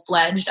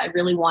full-fledged, I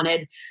really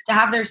wanted to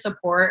have their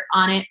support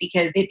on it,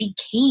 because it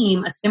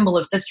became a symbol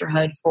of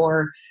sisterhood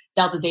for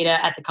Delta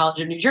Zeta at the College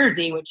of New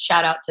Jersey, which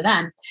shout out to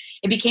them.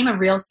 It became a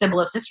real symbol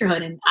of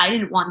sisterhood. And I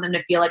didn't want them to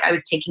feel like I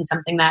was taking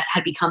something that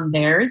had become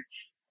theirs,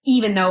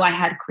 even though I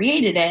had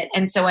created it.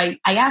 And so I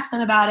asked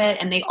them about it,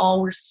 and they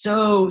all were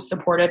so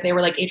supportive. They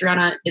were like,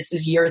 Adriana, this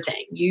is your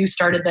thing. You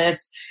started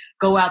this.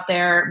 Go out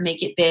there,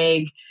 make it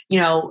big.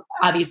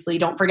 Obviously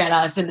don't forget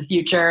us in the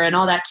future and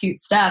all that cute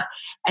stuff.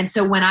 And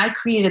so when I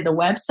created the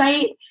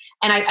website,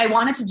 and I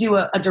wanted to do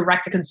a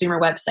direct-to-consumer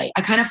website,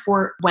 I kind of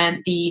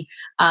went the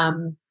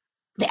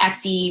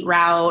Etsy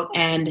route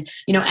and,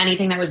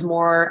 anything that was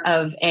more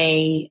of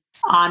a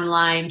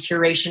online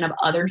curation of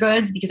other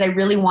goods, because I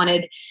really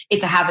wanted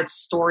it to have its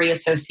story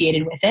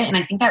associated with it. And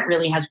I think that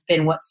really has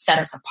been what set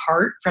us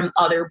apart from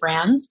other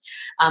brands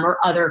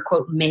or other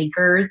quote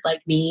makers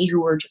like me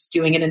who were just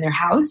doing it in their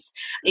house.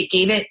 It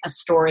gave it a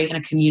story and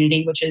a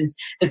community, which is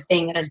the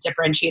thing that has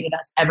differentiated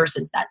us ever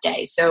since that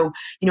day. So,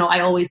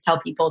 I always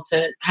tell people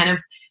to kind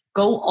of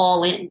go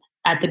all in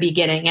at the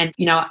beginning, and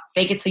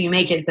fake it till you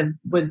make it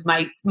was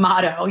my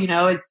motto.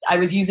 I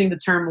was using the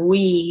term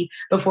we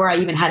before I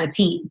even had a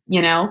team,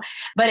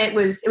 but it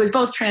was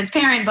both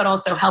transparent, but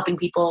also helping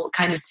people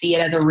kind of see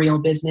it as a real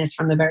business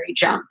from the very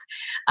jump.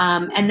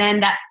 And then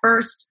that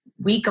first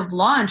week of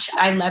launch,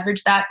 I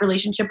leveraged that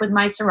relationship with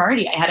my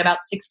sorority. I had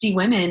about 60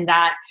 women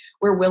that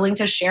were willing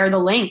to share the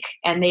link,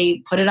 and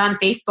they put it on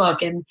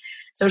Facebook, and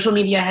social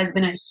media has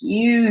been a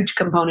huge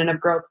component of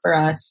growth for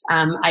us.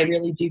 I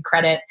really do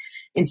credit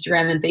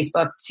Instagram and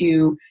Facebook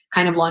to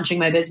kind of launching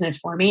my business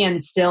for me.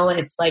 And still,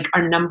 it's like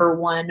our number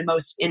one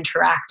most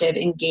interactive,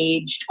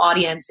 engaged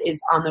audience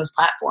is on those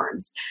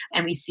platforms.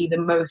 And we see the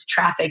most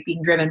traffic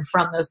being driven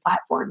from those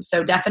platforms.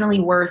 So definitely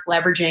worth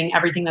leveraging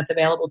everything that's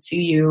available to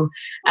you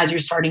as you're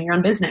starting your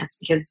own business,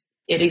 because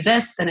it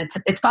exists and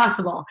it's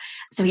possible.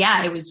 So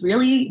yeah, there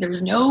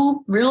was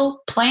no real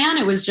plan.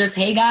 It was just,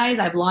 hey guys,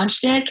 I've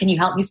launched it. Can you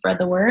help me spread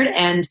the word?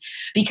 And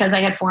because I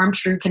had formed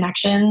true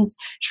connections,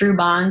 true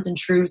bonds, and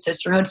true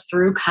sisterhood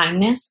through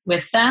kindness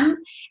with them,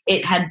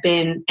 it had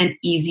been an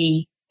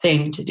easy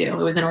thing to do.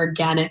 It was an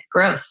organic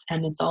growth,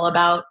 and it's all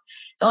about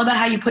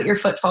how you put your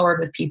foot forward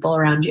with people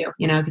around you,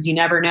 because you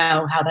never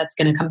know how that's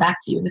going to come back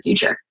to you in the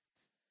future.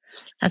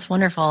 That's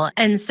wonderful.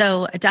 And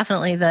so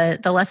definitely the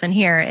lesson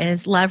here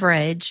is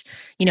leverage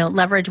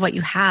what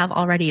you have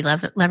already,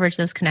 leverage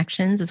those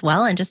connections as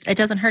well. And just, it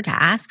doesn't hurt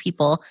to ask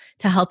people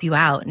to help you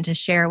out and to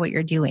share what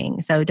you're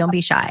doing. So don't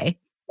be shy.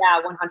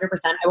 Yeah, 100%.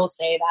 I will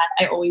say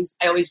that I always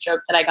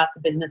joke that I got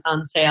the business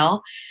on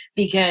sale,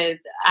 because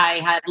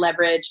I had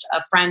leveraged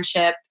a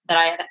friendship that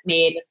I had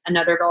made with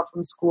another girl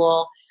from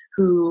school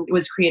who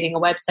was creating a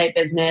website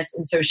business.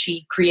 And so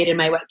she created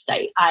my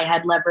website. I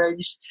had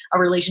leveraged a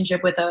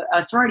relationship with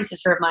a sorority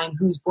sister of mine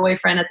whose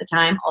boyfriend at the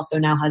time, also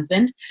now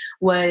husband,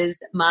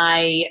 was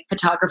my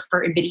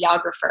photographer and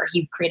videographer.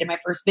 He created my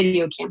first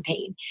video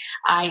campaign.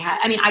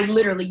 I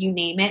literally, you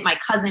name it. My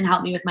cousin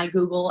helped me with my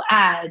Google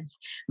ads.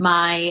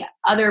 My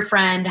other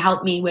friend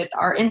helped me with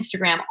our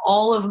Instagram.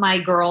 All of my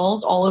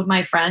girls, all of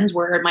my friends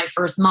were my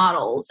first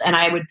models, and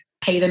I would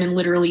pay them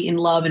in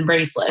love and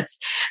bracelets.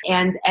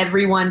 And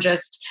everyone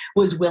just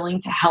was willing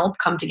to help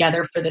come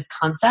together for this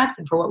concept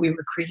and for what we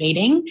were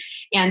creating.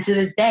 And to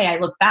this day, I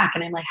look back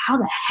and I'm like, how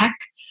the heck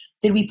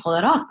did we pull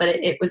it off? But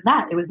it was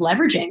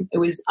leveraging. It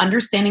was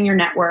understanding your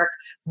network,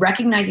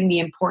 recognizing the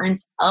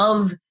importance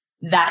of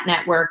that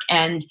network,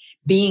 and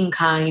being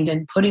kind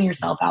and putting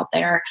yourself out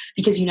there,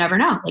 because you never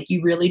know. Like,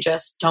 you really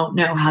just don't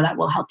know how that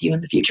will help you in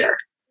the future.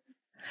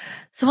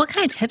 So what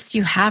kind of tips do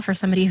you have for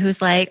somebody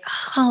who's like,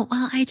 oh,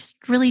 well, I just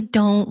really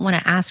don't want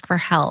to ask for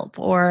help,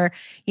 or,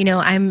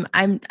 I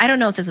don't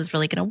know if this is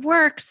really going to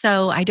work,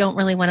 so I don't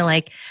really want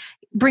to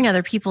bring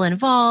other people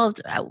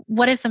involved.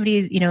 What if somebody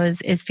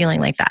is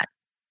feeling like that?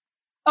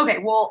 Okay,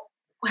 well,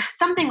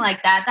 something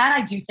like that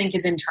I do think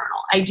is internal.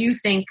 I do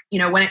think,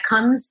 when it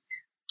comes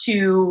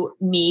to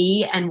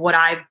me and what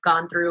I've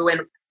gone through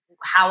and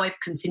how I've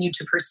continued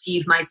to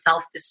perceive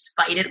myself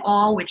despite it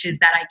all, which is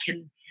that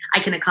I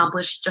can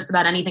accomplish just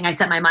about anything I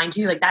set my mind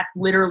to. That's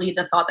literally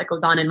the thought that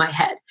goes on in my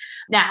head.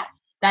 Now,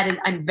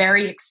 I'm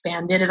very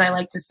expanded, as I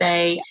like to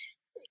say,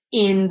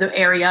 in the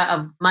area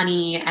of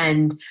money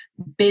and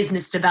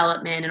business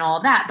development and all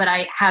of that. But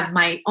I have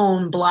my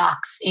own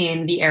blocks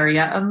in the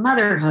area of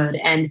motherhood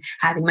and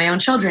having my own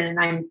children.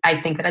 And I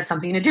think that has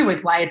something to do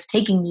with why it's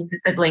taking me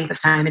the length of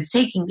time it's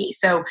taking me.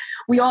 So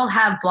we all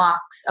have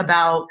blocks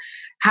about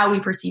how we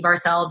perceive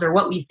ourselves or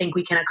what we think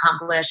we can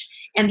accomplish.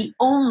 And the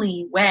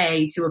only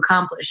way to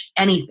accomplish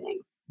anything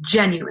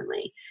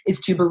genuinely is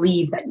to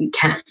believe that you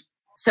can.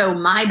 So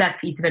my best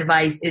piece of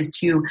advice is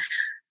to,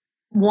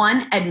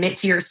 one, admit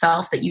to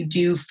yourself that you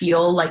do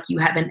feel like you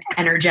have an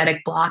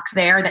energetic block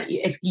there, that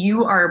if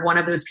you are one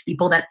of those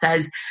people that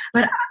says,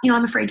 but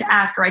I'm afraid to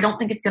ask, or I don't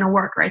think it's going to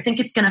work, or I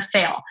think it's going to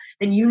fail,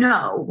 then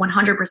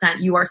 100%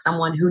 you are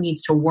someone who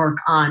needs to work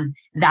on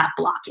that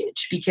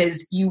blockage,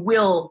 because you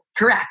will,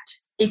 correct.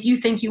 If you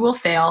think you will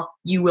fail,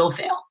 you will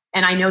fail.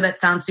 And I know that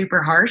sounds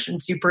super harsh and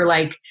super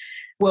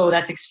whoa,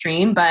 that's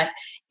extreme, but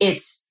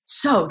it's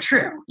so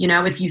true.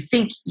 If you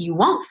think you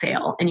won't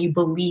fail and you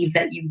believe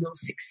that you will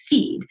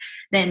succeed,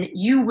 then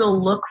you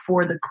will look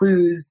for the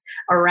clues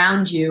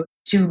around you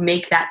to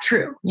make that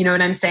true. You know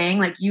what I'm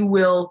saying? You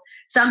will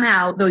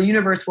somehow, the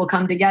universe will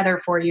come together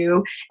for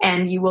you,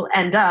 and you will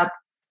end up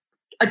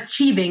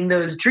achieving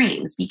those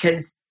dreams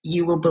because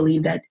you will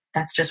believe that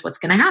that's just what's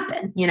going to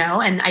happen,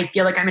 And I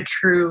feel like I'm a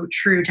true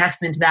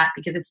testament to that,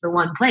 because it's the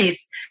one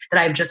place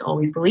that I've just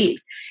always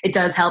believed. It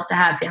does help to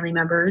have family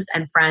members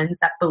and friends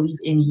that believe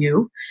in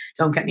you.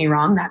 Don't get me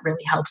wrong. That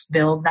really helps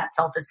build that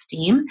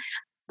self-esteem.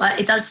 But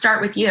it does start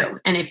with you.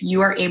 And if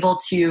you are able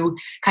to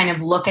kind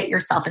of look at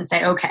yourself and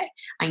say, okay,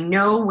 I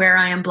know where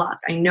I am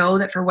blocked. I know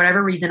that for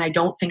whatever reason, I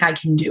don't think I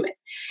can do it.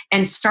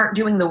 And start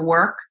doing the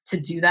work to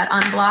do that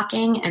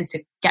unblocking and to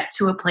get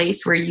to a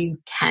place where you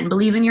can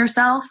believe in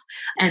yourself.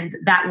 And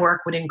that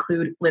work would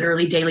include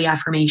literally daily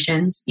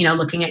affirmations,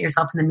 looking at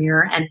yourself in the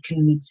mirror and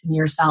convincing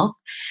yourself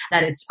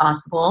that it's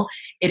possible.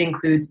 It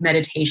includes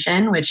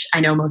meditation, which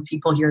I know most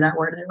people hear that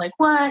word and they're like,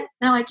 what?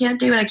 No, I can't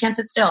do it. I can't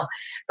sit still.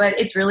 But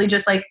it's really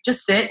just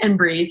just sit and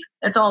breathe.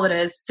 That's all it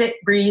is. Sit,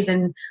 breathe,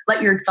 and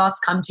let your thoughts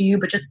come to you,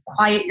 but just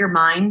quiet your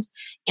mind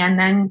and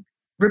then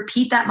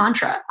repeat that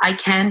mantra. I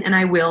can and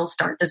I will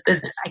start this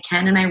business. I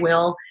can and I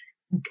will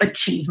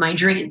achieve my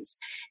dreams.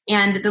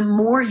 And the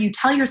more you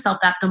tell yourself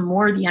that, the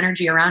more the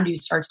energy around you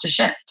starts to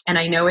shift. And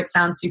I know it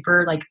sounds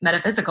super like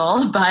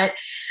metaphysical, but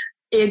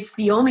it's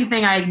the only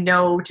thing I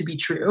know to be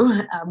true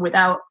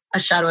without a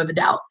shadow of a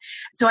doubt.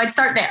 So I'd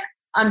start there.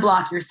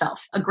 Unblock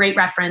yourself. A great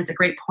reference, a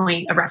great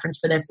point of reference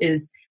for this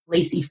is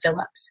Lacy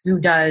Phillips, who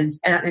does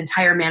an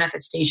entire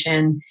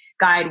manifestation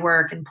guide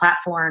work and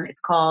platform. It's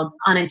called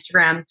on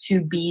Instagram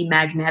To Be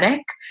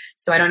Magnetic.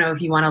 So I don't know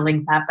if you want to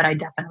link that, but I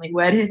definitely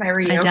would if I were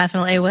you. I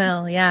definitely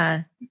will.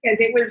 Yeah. Because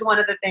it was one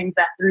of the things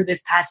that through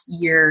this past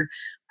year,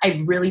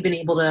 I've really been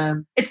able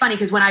to, it's funny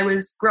because when I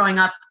was growing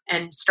up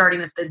and starting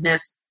this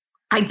business,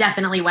 I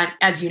definitely went,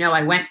 as you know,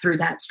 I went through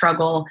that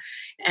struggle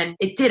and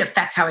it did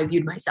affect how I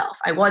viewed myself.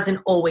 I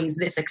wasn't always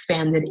this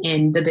expanded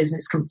in the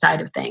business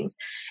side of things.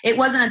 It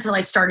wasn't until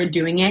I started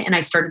doing it and I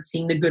started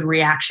seeing the good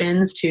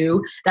reactions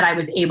too, that I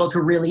was able to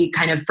really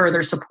kind of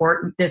further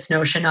support this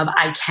notion of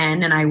I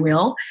can and I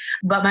will.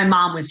 But my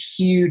mom was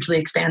hugely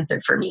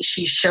expansive for me.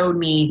 She showed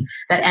me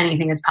that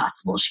anything is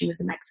possible. She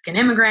was a Mexican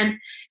immigrant,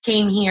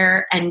 came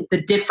here, and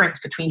the difference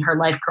between her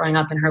life growing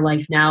up and her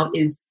life now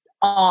is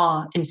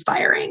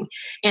awe-inspiring.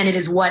 And it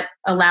is what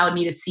allowed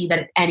me to see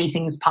that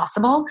anything is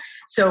possible.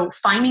 So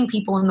finding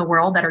people in the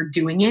world that are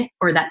doing it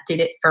or that did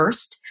it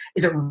first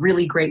is a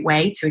really great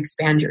way to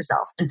expand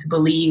yourself and to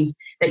believe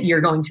that you're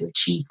going to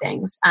achieve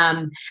things.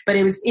 But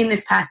it was in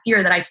this past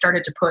year that I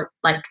started to put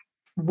like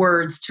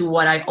words to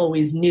what I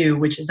always knew,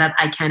 which is that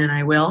I can and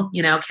I will,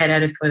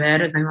 querer es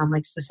poder, as my mom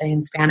likes to say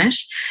in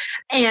Spanish.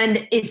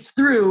 And it's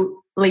through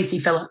Lacy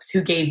Phillips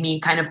who gave me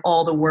kind of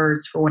all the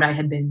words for what I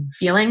had been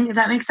feeling, if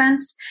that makes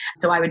sense.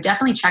 So I would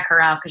definitely check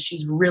her out because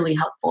she's really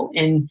helpful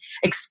in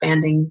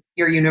expanding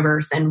your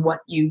universe and what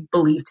you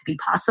believe to be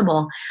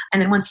possible.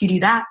 And then once you do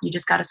that, you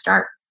just got to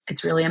start.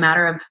 It's really a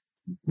matter of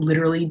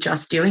literally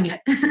just doing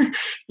it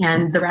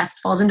and the rest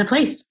falls into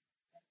place.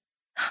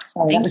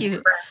 So Thank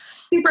you.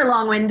 Super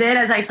long-winded,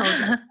 as I told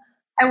you.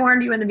 I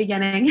warned you in the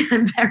beginning.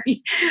 I'm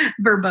very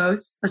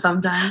verbose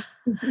sometimes.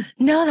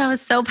 No, that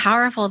was so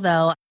powerful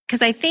though.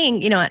 Because I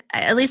think,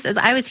 at least as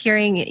I was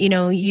hearing,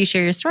 you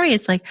share your story,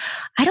 it's like,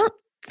 I don't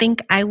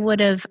think I would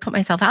have put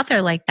myself out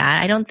there like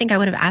that. I don't think I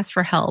would have asked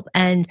for help.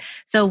 And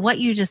so what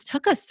you just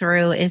took us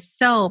through is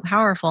so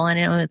powerful. And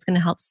I know it's going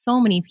to help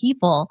so many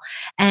people.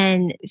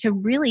 And to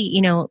really,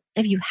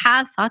 if you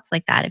have thoughts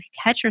like that, if you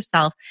catch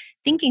yourself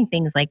thinking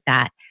things like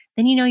that,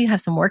 then you have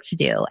some work to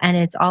do. And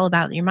it's all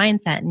about your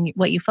mindset and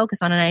what you focus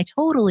on. And I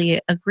totally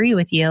agree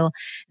with you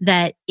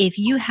that if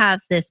you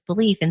have this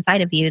belief inside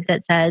of you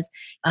that says,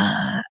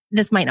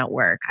 this might not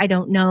work, I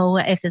don't know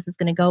if this is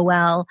going to go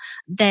well,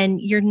 then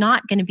you're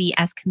not going to be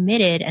as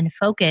committed and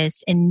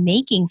focused in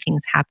making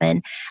things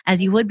happen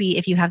as you would be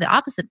if you have the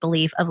opposite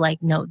belief of like,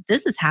 no,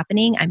 this is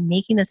happening. I'm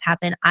making this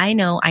happen. I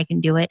know I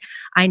can do it.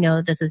 I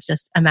know this is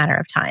just a matter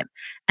of time.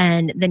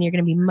 And then you're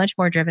going to be much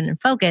more driven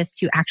and focused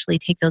to actually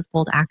take those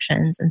bold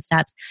actions and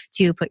steps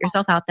to put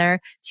yourself out there,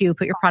 to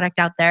put your product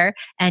out there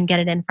and get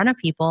it in front of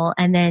people,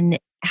 and then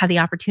have the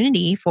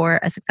opportunity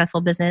for a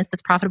successful business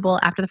that's profitable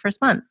after the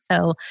first month.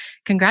 So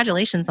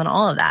congratulations on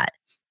all of that.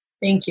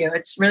 Thank you.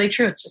 It's really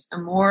true. It's just the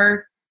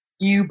more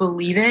you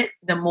believe it,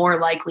 the more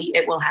likely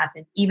it will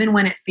happen, even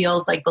when it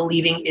feels like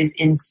believing is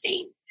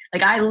insane.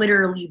 Like I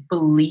literally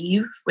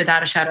believe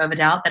without a shadow of a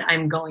doubt that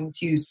I'm going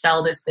to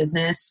sell this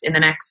business in the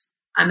next,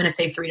 I'm going to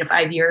say 3 to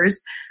 5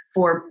 years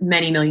for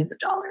many millions of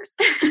dollars.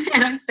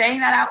 And I'm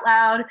saying that out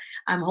loud.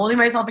 I'm holding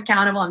myself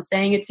accountable. I'm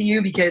saying it to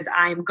you because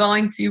I'm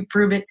going to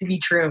prove it to be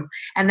true.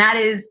 And that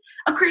is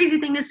a crazy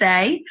thing to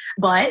say,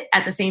 but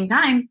at the same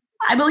time,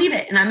 I believe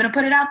it and I'm going to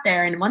put it out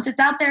there. And once it's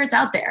out there, it's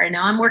out there. And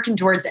now I'm working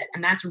towards it.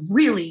 And that's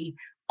really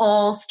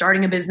all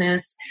starting a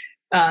business,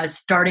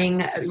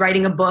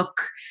 writing a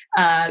book,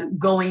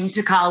 going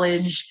to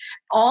college.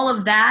 All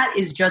of that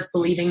is just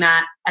believing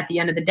that at the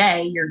end of the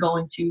day, you're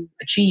going to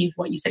achieve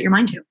what you set your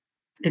mind to.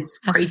 It's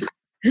crazy.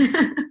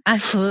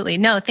 Absolutely.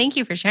 No, thank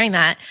you for sharing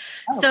that.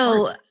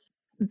 So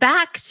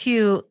back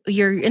to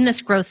you're in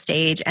this growth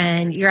stage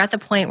and you're at the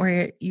point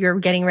where you're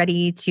getting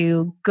ready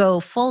to go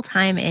full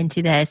time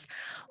into this.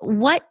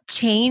 What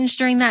changed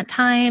during that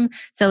time?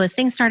 So as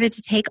things started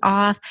to take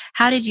off,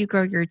 how did you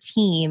grow your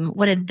team?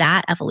 What did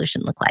that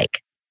evolution look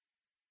like?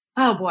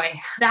 Oh boy,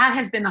 that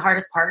has been the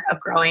hardest part of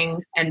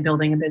growing and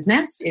building a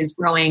business is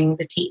growing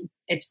the team.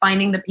 It's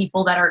finding the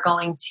people that are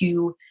going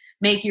to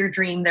make your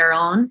dream their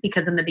own,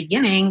 because in the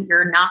beginning,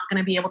 you're not going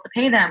to be able to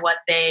pay them what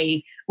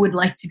they would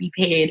like to be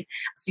paid.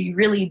 So you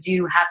really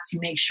do have to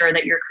make sure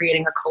that you're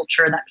creating a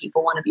culture that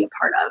people want to be a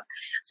part of.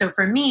 So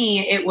for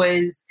me, it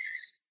was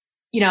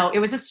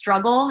a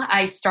struggle.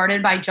 I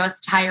started by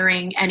just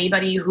hiring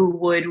anybody who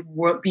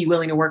would be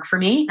willing to work for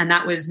me. And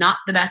that was not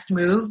the best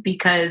move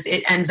because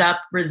it ends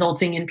up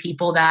resulting in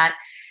people that,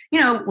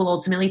 will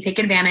ultimately take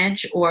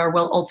advantage or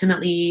will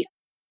ultimately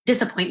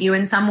disappoint you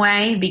in some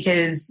way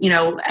because,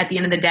 at the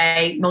end of the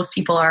day, most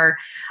people are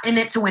in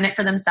it to win it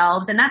for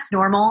themselves. And that's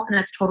normal and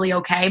that's totally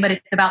okay. But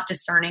it's about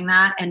discerning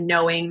that and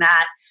knowing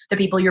that the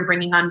people you're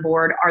bringing on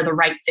board are the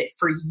right fit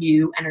for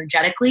you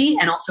energetically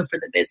and also for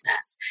the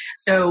business.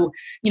 So,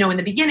 in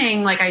the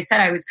beginning, like I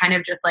said, I was kind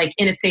of just like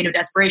in a state of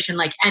desperation.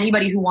 Like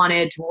anybody who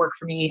wanted to work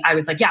for me, I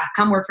was like, yeah,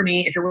 come work for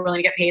me. If you're willing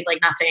to get paid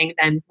like nothing,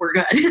 then we're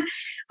good.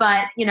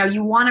 But,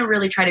 you want to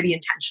really try to be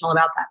intentional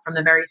about that from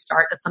the very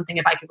start. That's something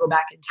if I could go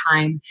back in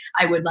time,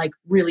 I would like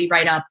really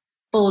write up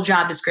full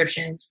job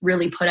descriptions,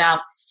 really put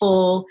out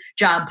full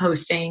job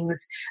postings.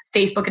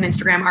 Facebook and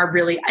Instagram are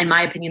really, in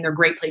my opinion, they're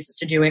great places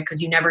to do it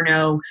because you never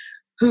know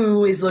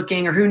who is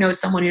looking or who knows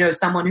someone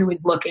who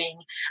is looking.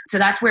 So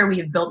that's where we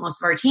have built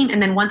most of our team.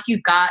 And then once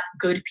you've got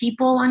good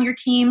people on your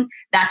team,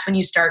 that's when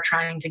you start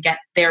trying to get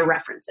their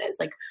references.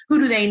 Like who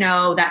do they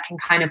know that can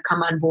kind of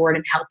come on board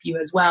and help you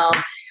as well?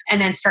 And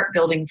then start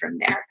building from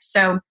there.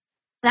 So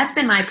that's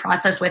been my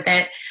process with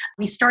it.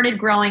 We started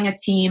growing a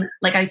team.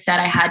 Like I said,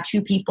 I had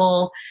 2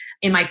 people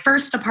in my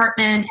first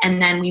apartment,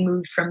 and then we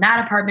moved from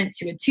that apartment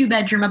to a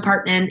 2-bedroom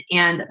apartment,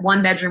 and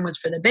 1 bedroom was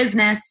for the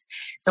business.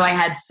 So I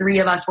had 3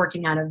 of us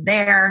working out of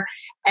there.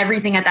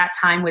 Everything at that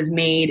time was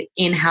made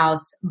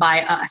in-house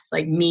by us.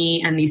 Like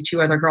me and these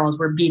 2 other girls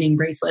were beating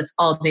bracelets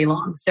all day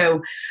long.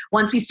 So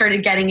once we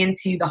started getting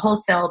into the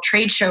wholesale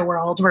trade show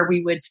world where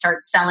we would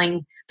start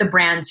selling the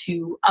brand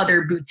to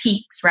other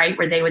boutiques, right,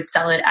 where they would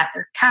sell it at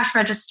their cash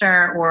register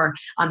or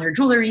on their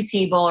jewelry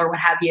table or what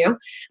have you,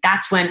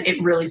 that's when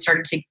it really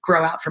started to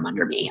grow out from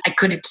under me. I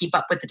couldn't keep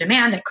up with the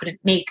demand. I couldn't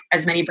make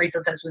as many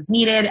bracelets as was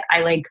needed.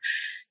 I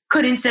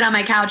couldn't sit on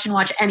my couch and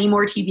watch any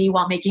more TV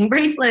while making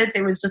bracelets.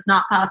 It was just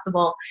not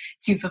possible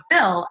to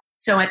fulfill.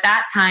 So at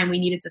that time, we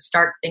needed to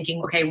start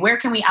thinking, okay, where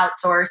can we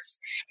outsource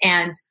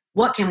and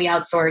what can we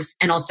outsource?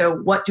 And also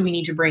what do we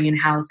need to bring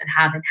in-house and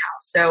have in-house?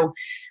 So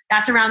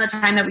that's around the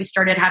time that we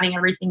started having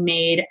everything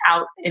made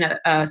out in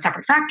a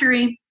separate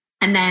factory.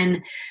 And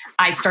then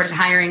I started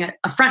hiring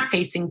a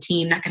front-facing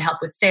team that could help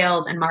with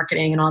sales and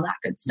marketing and all that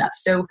good stuff.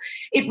 So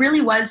it really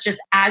was just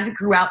as it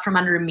grew out from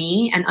under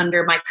me and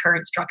under my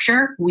current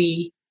structure,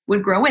 we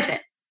would grow with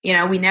it.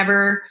 We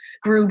never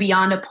grew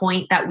beyond a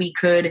point that we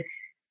could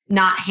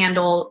not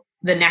handle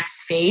the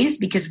next phase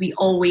because we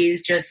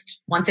always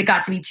just, once it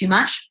got to be too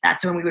much,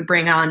 that's when we would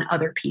bring on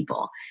other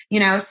people,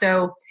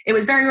 So it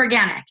was very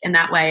organic in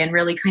that way and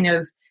really kind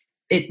of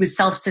it was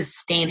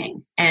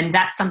self-sustaining. And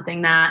that's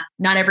something that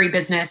not every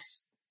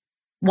business,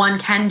 1,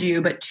 can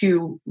do, but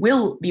 2,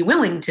 will be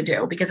willing to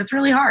do because it's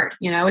really hard.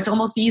 It's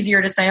almost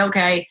easier to say,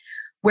 okay,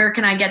 where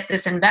can I get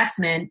this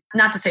investment?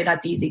 Not to say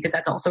that's easy because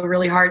that's also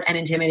really hard and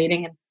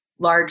intimidating and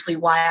largely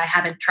why I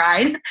haven't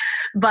tried.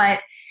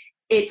 But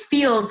it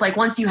feels like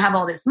once you have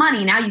all this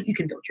money, now you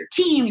can build your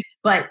team.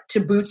 But to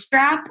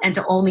bootstrap and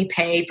to only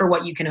pay for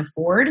what you can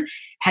afford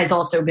has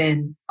also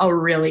been a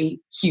really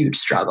huge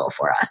struggle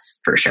for us,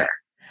 for sure.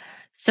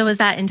 So was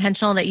that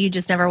intentional that you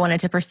just never wanted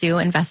to pursue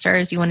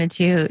investors? You wanted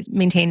to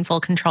maintain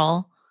full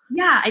control?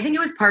 Yeah, I think it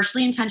was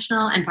partially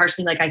intentional and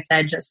partially, like I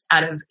said, just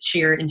out of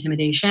sheer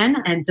intimidation.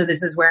 And so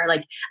this is where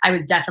I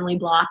was definitely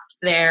blocked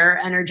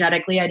there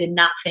energetically. I did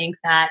not think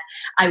that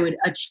I would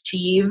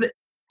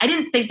I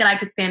didn't think that I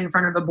could stand in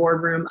front of a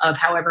boardroom of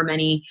however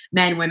many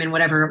men, women,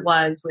 whatever it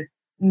was, with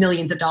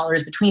millions of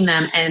dollars between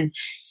them and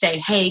say,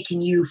 hey,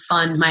 can you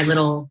fund my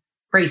little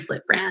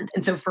bracelet brand?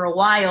 And so for a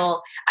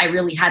while, I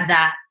really had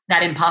that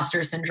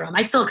imposter syndrome.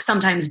 I still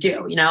sometimes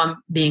do, I'm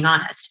being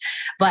honest.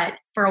 But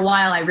for a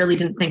while, I really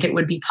didn't think it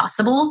would be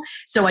possible.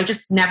 So I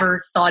just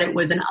never thought it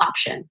was an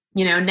option.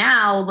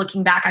 Now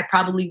looking back, I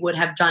probably would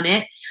have done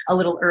it a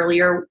little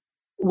earlier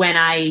when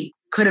I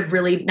could have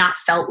really not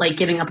felt like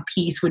giving up a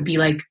piece would be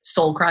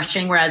soul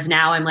crushing. Whereas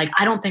now I'm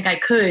I don't think I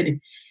could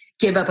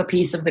give up a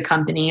piece of the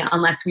company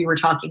unless we were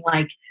talking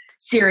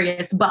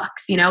serious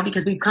bucks,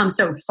 because we've come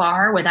so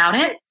far without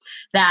it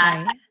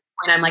that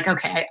right. I'm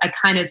okay, I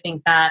kind of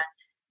think that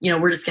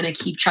we're just going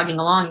to keep chugging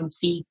along and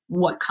see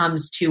what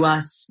comes to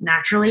us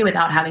naturally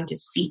without having to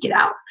seek it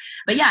out.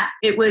 But yeah,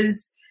 it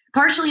was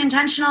partially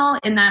intentional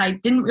in that I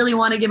didn't really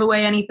want to give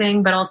away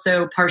anything, but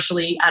also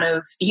partially out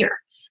of fear,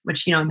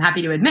 which, I'm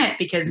happy to admit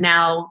because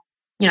now,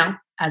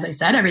 as I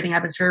said, everything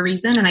happens for a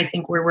reason. And I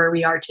think we're where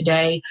we are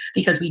today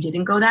because we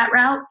didn't go that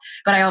route.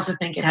 But I also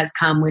think it has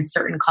come with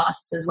certain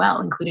costs as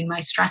well, including my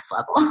stress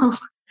level.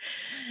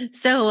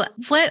 So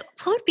what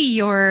would be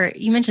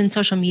you mentioned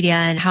social media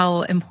and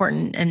how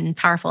important and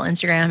powerful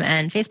Instagram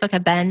and Facebook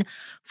have been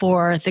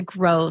for the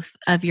growth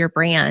of your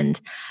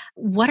brand.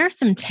 What are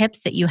some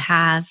tips that you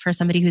have for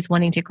somebody who's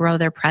wanting to grow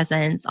their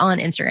presence on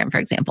Instagram, for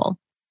example?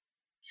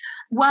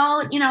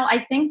 Well,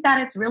 I think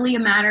that it's really a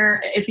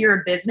matter, if you're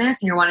a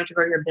business and you're wanting to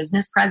grow your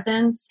business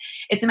presence,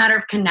 it's a matter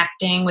of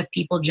connecting with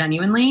people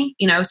genuinely,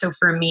 So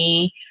for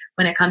me,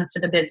 when it comes to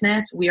the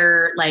business,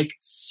 we're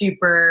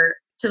super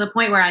to the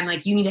point where I'm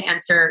you need to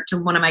answer to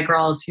one of my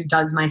girls who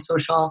does my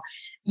social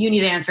you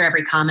need to answer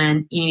every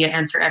comment. You need to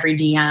answer every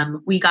DM.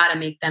 We got to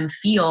make them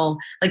feel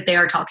like they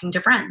are talking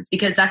to friends,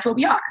 because that's what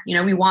we are.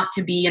 We want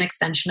to be an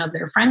extension of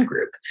their friend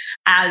group.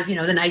 As,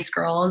 the nice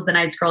girls, the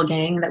nice girl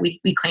gang that we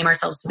claim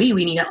ourselves to be,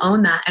 we need to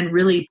own that and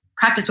really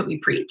practice what we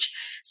preach.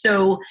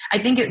 So I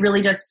think it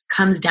really just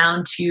comes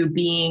down to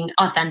being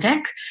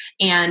authentic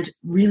and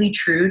really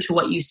true to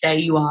what you say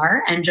you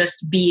are, and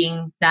just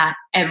being that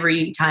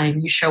every time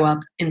you show up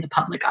in the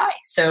public eye.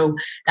 So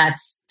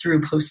that's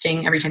through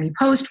posting. Every time you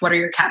post, what are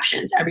your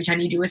captions? Every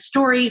time you do a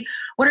story,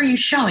 what are you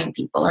showing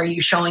people? Are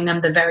you showing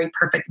them the very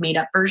perfect made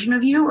up version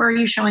of you? Or are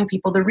you showing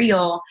people the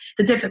real,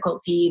 the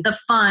difficulty, the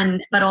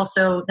fun, but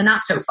also the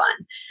not so fun?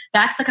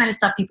 That's the kind of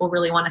stuff people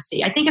really want to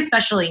see. I think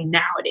especially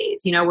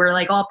nowadays, we're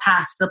like all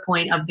past the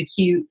point of the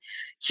cute,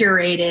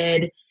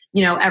 curated,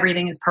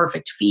 everything is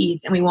perfect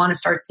feeds, and we want to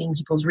start seeing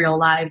people's real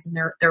lives and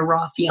their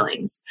raw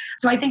feelings.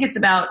 So I think it's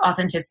about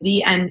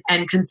authenticity and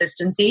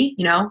consistency,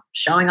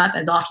 showing up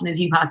as often as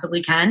you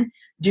possibly can,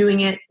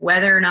 doing it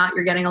whether or not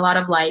you're getting a lot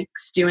of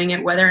likes, doing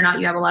it whether or not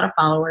you have a lot of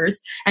followers,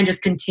 and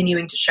just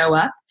continuing to show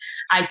up.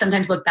 I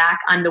sometimes look back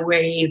on the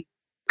way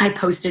I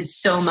posted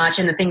so much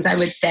and the things I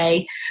would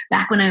say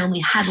back when I only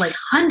had like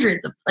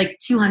hundreds of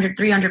 200,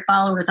 300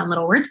 followers on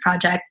Little Words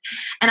Project.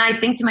 And I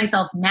think to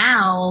myself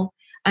now,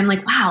 I'm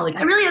like, wow,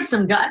 I really had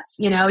some guts,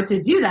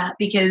 to do that,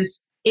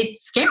 because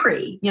it's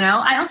scary.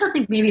 I also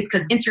think maybe it's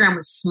because Instagram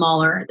was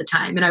smaller at the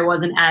time and I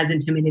wasn't as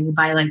intimidated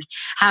by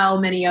how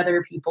many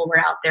other people were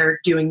out there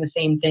doing the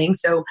same thing.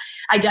 So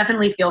I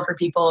definitely feel for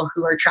people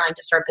who are trying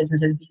to start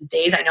businesses these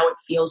days. I know it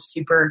feels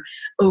super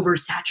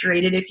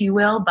oversaturated, if you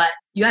will, but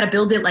you got to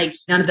build it like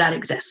none of that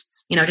exists.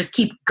 Just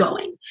keep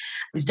going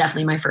is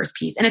definitely my first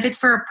piece. And if it's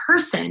for a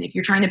person, if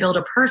you're trying to build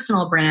a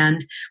personal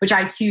brand, which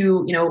I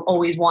too,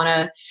 always want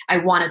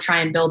to try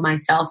and build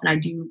myself. And I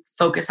do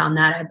focus on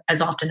that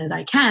as often as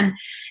I can.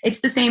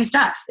 It's the same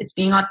stuff. It's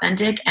being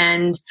authentic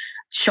and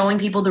showing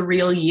people the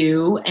real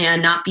you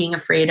and not being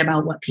afraid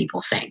about what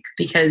people think,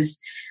 because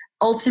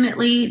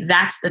ultimately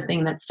that's the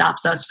thing that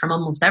stops us from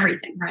almost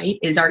everything, right?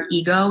 Is our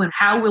ego, and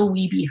how will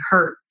we be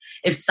hurt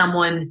if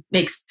someone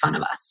makes fun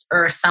of us,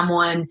 or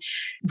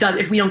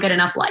if we don't get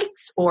enough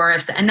likes,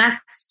 and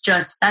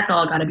that's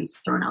all got to be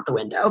thrown out the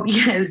window,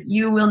 because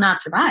you will not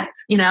survive.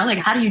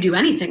 How do you do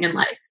anything in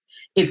life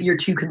if you're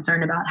too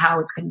concerned about how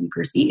it's going to be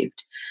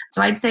perceived?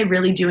 So I'd say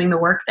really doing the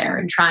work there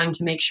and trying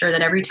to make sure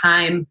that every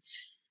time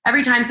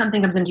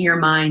something comes into your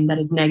mind that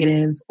is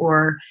negative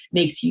or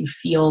makes you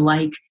feel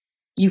like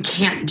you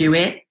can't do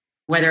it,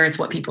 whether it's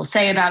what people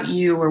say about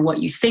you or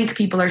what you think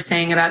people are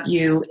saying about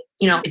you,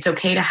 it's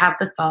okay to have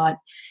the thought,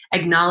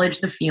 acknowledge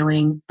the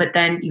feeling, but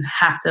then you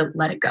have to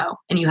let it go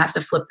and you have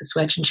to flip the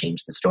switch and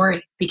change the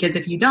story. Because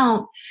if you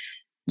don't,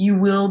 you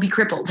will be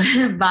crippled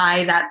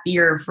by that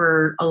fear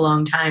for a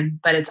long time,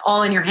 but it's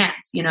all in your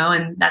hands,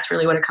 and that's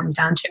really what it comes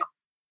down to.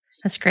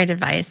 That's great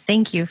advice.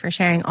 Thank you for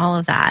sharing all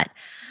of that.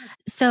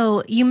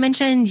 So you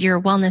mentioned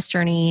your wellness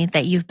journey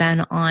that you've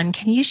been on.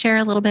 Can you share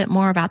a little bit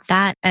more about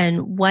that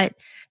and what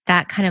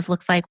that kind of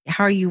looks like?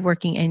 How are you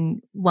working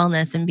in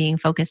wellness and being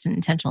focused and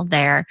intentional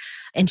there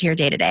into your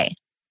day-to-day?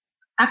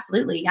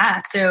 Absolutely. Yeah.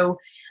 So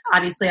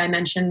obviously I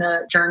mentioned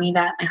the journey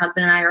that my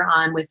husband and I are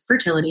on with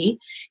fertility.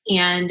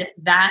 And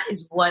that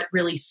is what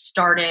really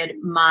started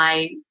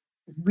my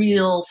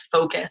real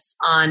focus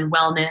on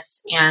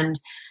wellness and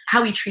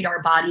how we treat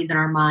our bodies and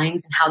our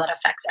minds and how that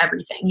affects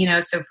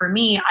everything. So for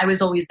me, I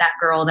was always that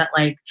girl that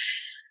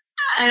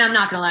and I'm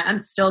not going to lie, I'm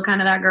still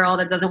kind of that girl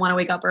that doesn't want to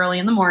wake up early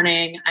in the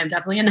morning. I'm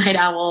definitely a night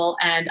owl,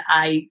 and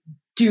I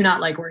do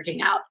not like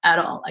working out at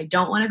all. I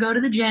don't want to go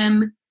to the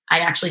gym. I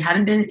actually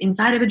haven't been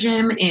inside of a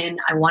gym in,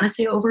 I want to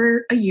say,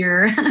 over a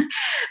year,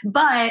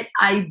 but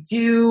I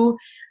do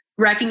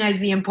recognize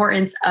the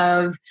importance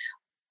of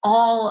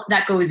all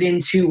that goes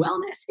into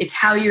wellness. It's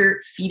how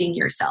you're feeding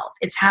yourself.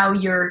 It's how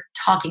you're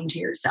talking to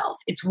yourself.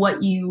 It's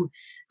what you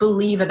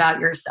believe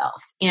about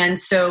yourself. And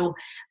so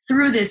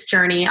through this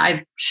journey,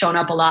 I've shown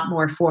up a lot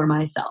more for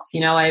myself.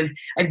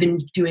 I've been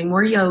doing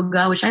more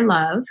yoga, which I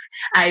love.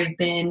 I've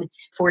been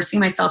forcing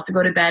myself to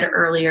go to bed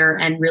earlier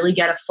and really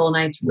get a full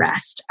night's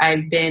rest.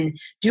 I've been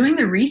doing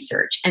the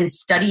research and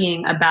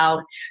studying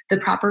about the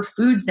proper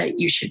foods that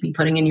you should be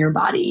putting in your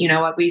body.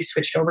 We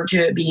switched over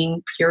to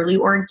being purely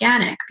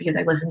organic because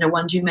I listened to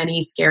one too many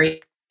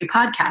scary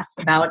podcasts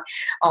about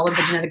all of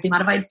the genetically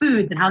modified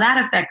foods and how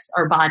that affects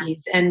our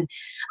bodies. And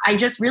I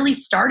just really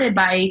started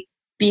by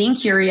being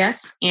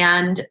curious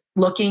and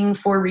looking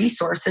for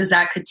resources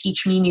that could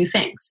teach me new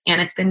things. And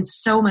it's been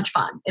so much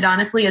fun. It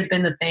honestly has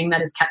been the thing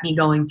that has kept me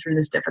going through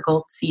this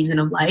difficult season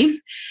of life.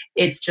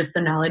 It's just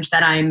the knowledge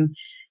that I'm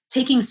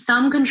taking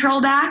some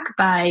control back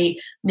by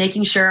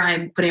making sure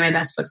I'm putting my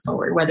best foot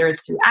forward, whether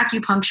it's through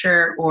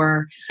acupuncture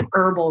or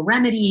herbal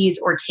remedies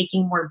or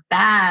taking more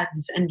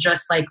baths and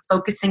just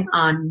focusing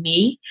on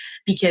me.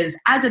 Because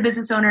as a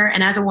business owner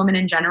and as a woman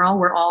in general,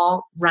 we're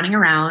all running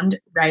around,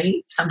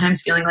 right?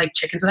 Sometimes feeling like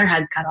chickens with our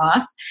heads cut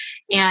off.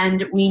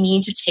 And we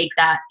need to take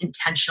that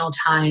intentional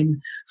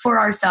time for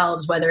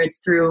ourselves, whether it's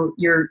through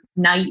your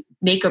night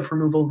makeup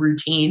removal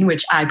routine,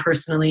 which I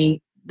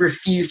personally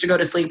refuse to go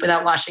to sleep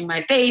without washing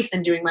my face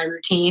and doing my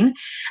routine.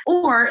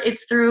 Or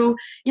it's through,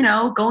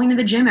 going to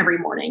the gym every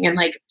morning and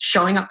like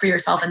showing up for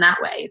yourself in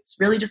that way. It's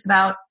really just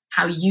about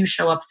how you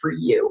show up for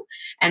you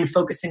and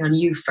focusing on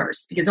you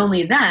first, because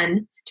only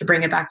then, to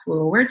bring it back to the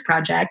Little Words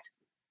Project,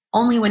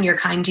 only when you're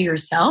kind to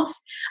yourself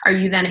are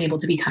you then able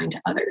to be kind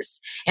to others.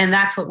 And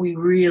that's what we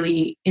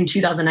really, in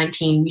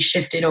 2019, we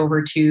shifted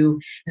over to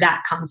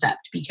that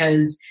concept,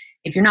 because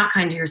if you're not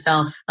kind to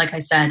yourself, like I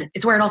said,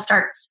 it's where it all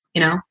starts,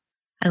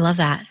 I love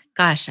that.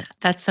 Gosh,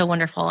 that's so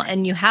wonderful.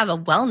 And you have a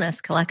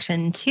wellness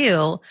collection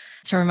too,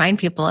 to remind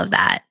people of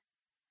that.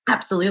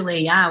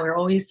 Absolutely. Yeah. We're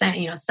always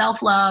saying,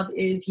 self-love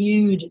is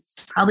huge.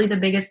 It's probably the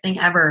biggest thing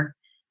ever.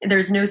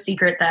 There's no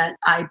secret that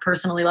I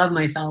personally love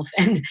myself.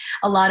 And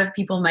a lot of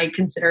people might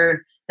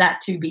consider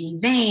that to be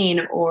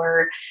vain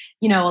or,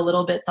 a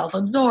little bit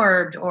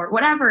self-absorbed or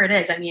whatever it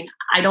is. I mean,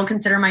 I don't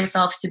consider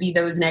myself to be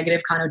those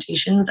negative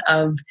connotations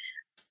of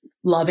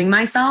loving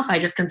myself. I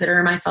just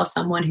consider myself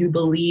someone who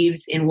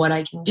believes in what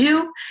I can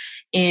do,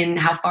 in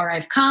how far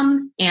I've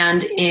come,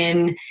 and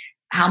in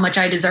how much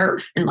I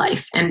deserve in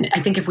life. And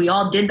I think if we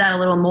all did that a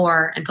little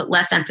more and put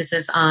less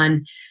emphasis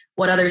on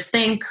what others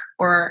think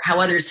or how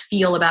others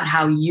feel about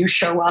how you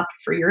show up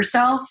for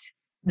yourself,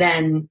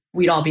 then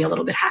we'd all be a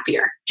little bit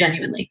happier,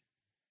 genuinely.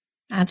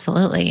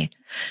 Absolutely.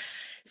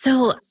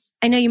 So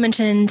I know you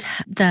mentioned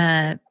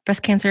the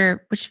breast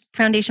cancer. Which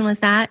foundation was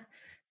that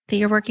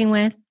you're working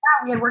with?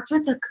 Yeah, we had worked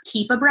with the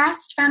Keep a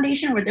Breast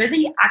Foundation, where they're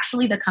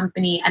actually the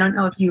company. I don't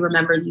know if you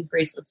remember these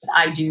bracelets, but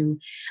I do.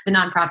 The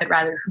nonprofit,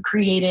 rather, who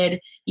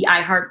created the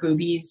I Heart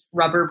Boobies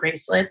rubber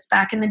bracelets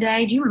back in the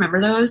day. Do you remember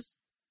those?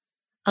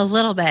 A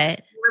little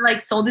bit. Were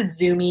like sold at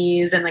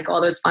Zoomies and like all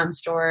those fun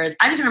stores.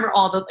 I just remember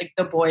all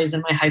the boys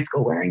in my high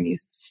school wearing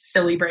these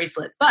silly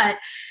bracelets. But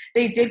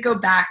they did go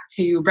back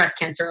to breast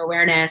cancer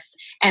awareness,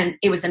 and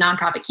it was the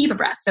nonprofit Keep a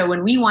Breast. So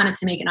when we wanted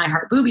to make an I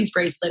Heart Boobies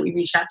bracelet, we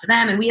reached out to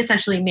them and we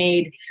essentially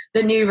made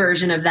the new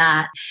version of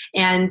that.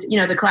 And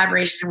the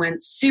collaboration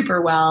went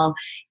super well,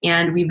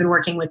 and we've been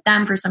working with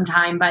them for some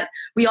time. But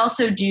we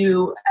also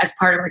do, as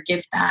part of our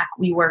give back,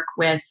 we work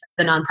with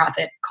the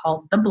nonprofit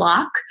called The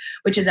Block,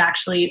 which is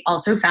actually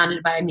also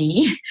founded by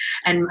me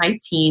and my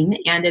team.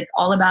 And it's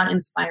all about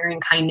inspiring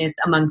kindness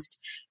amongst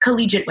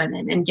collegiate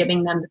women and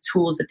giving them the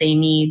tools that they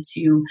need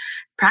to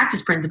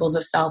practice principles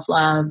of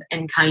self-love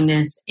and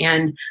kindness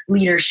and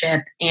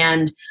leadership,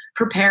 and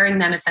preparing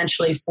them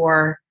essentially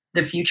for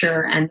the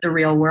future and the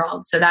real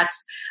world. So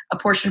that's a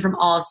portion from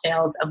all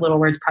sales of Little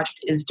Words Project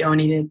is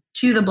donated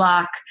to The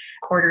Block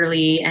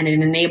quarterly, and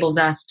it enables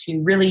us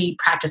to really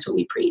practice what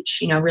we preach,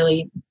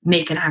 really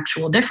make an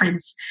actual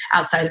difference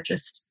outside of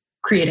just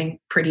creating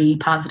pretty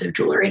positive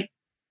jewelry.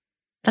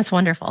 That's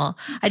wonderful.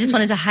 I just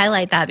wanted to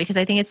highlight that because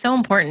I think it's so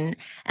important.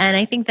 And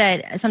I think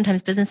that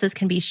sometimes businesses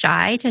can be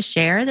shy to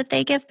share that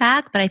they give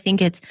back, but I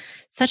think it's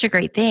such a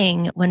great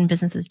thing when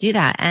businesses do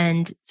that.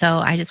 And so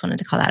I just wanted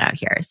to call that out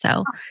here.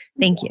 So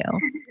thank you.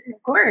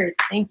 Of course.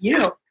 Thank you.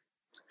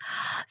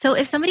 So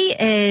if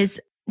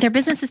their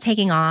business is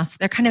taking off,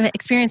 they're kind of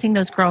experiencing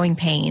those growing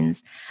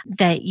pains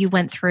that you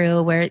went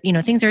through where,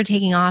 things are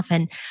taking off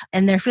and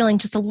they're feeling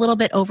just a little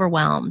bit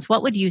overwhelmed,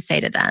 what would you say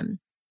to them?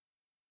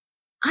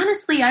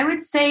 Honestly, I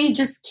would say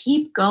just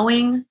keep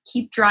going,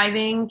 keep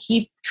driving,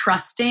 keep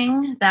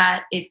trusting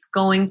that it's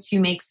going to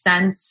make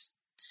sense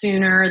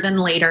sooner than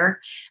later.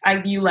 I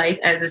view life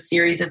as a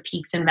series of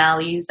peaks and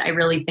valleys. I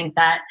really think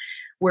that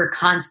we're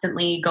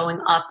constantly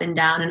going up and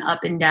down and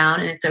up and down,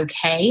 and it's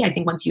okay. I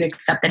think once you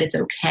accept that it's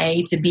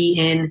okay to be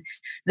in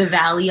the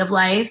valley of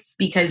life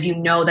because you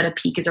know that a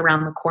peak is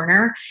around the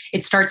corner,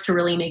 it starts to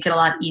really make it a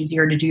lot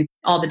easier to do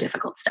all the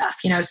difficult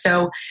stuff,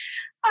 So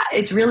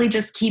it's really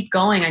just keep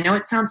going. I know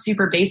it sounds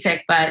super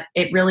basic, but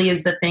it really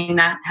is the thing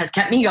that has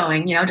kept me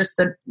going, just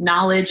the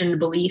knowledge and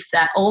belief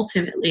that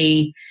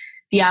ultimately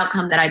the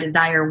outcome that I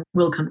desire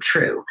will come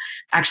true.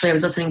 Actually, I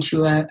was listening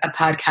to a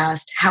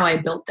podcast, How I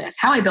Built This.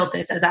 How I Built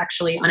This is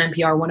actually on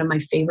NPR one of my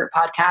favorite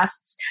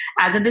podcasts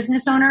as a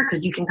business owner,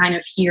 because you can kind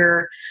of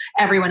hear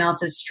everyone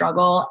else's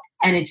struggle.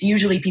 And it's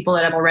usually people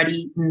that have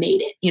already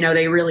made it.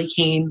 They really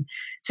came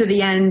to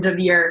the end of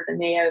the earth and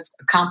they have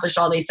accomplished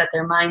all they set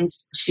their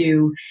minds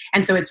to.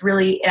 And so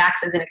it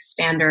acts as an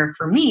expander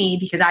for me,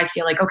 because I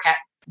feel like, okay,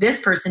 this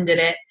person did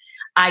it,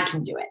 I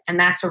can do it. And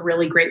that's a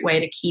really great way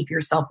to keep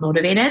yourself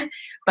motivated.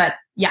 But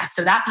yeah,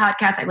 so that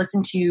podcast I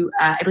listened to,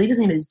 I believe his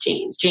name is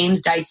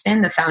James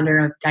Dyson, the founder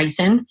of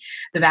Dyson,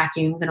 the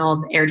vacuums and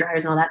all the air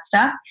dryers and all that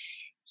stuff.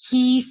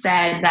 He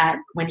said that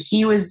when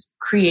he was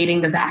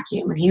creating the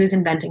vacuum, when he was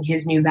inventing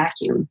his new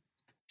vacuum,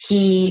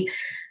 he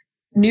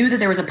knew that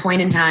there was a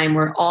point in time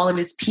where all of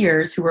his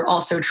peers who were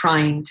also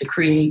trying to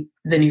create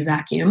the new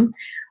vacuum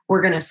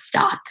were going to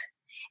stop.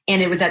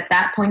 And it was at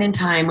that point in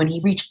time when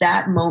he reached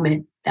that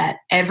moment that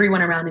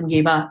everyone around him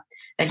gave up,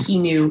 that he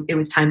knew it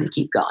was time to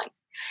keep going.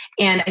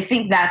 And I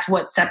think that's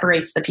what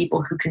separates the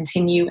people who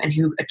continue and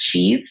who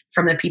achieve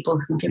from the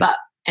people who give up.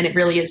 And it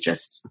really is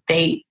just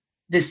they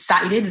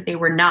decided that they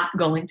were not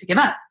going to give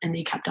up, and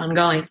they kept on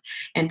going.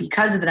 And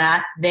because of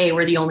that, they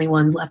were the only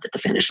ones left at the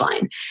finish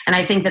line. And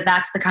I think that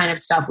that's the kind of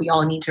stuff we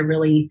all need to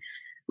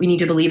we need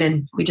to believe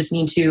in. We just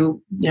need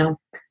to,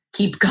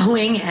 keep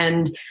going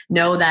and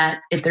know that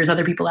if there's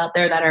other people out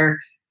there that are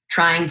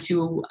trying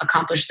to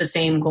accomplish the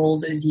same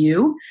goals as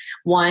you,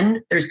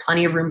 1, there's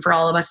plenty of room for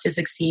all of us to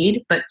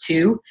succeed. But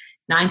 2,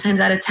 9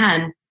 times out of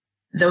 10,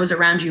 those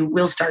around you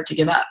will start to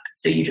give up.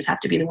 So you just have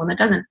to be the one that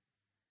doesn't.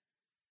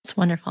 It's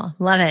wonderful.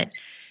 Love it.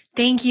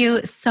 Thank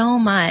you so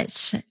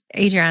much,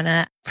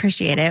 Adriana.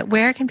 Appreciate it.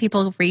 Where can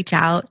people reach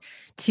out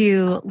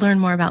to learn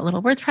more about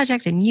Little Words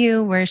Project and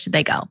you? Where should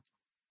they go?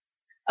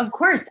 Of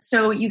course.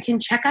 So you can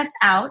check us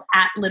out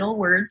at Little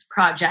Words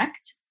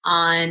Project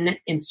on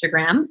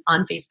Instagram,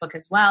 on Facebook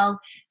as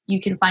well. You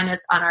can find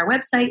us on our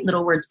website,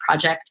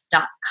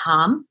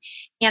 littlewordsproject.com.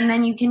 And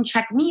then you can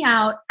check me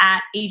out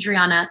at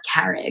Adriana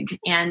Carrig.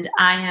 And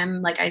I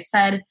am, like I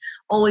said,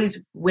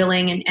 always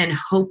willing and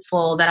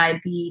hopeful that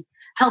I'd be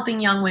helping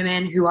young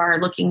women who are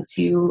looking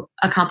to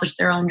accomplish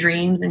their own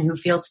dreams and who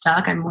feel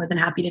stuck. I'm more than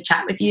happy to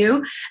chat with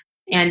you.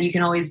 And you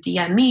can always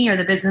DM me or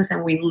the business,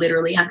 and we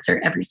literally answer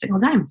every single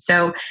time.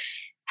 So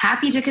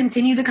happy to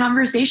continue the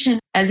conversation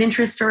as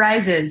interest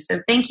arises.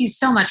 So thank you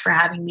so much for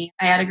having me.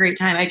 I had a great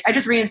time. I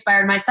just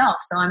re-inspired myself,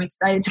 so I'm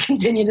excited to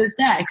continue this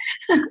day.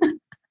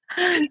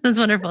 That's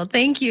wonderful.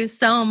 Thank you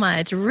so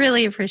much.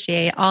 Really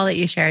appreciate all that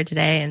you shared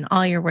today and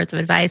all your words of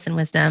advice and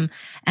wisdom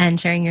and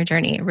sharing your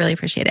journey. Really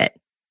appreciate it.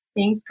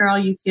 Thanks, girl.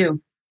 You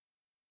too.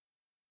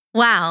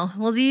 Wow.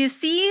 Well, do you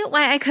see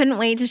why I couldn't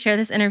wait to share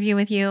this interview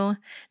with you?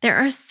 There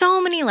are so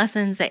many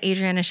lessons that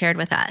Adriana shared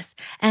with us,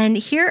 and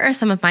here are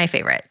some of my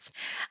favorites.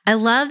 I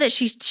love that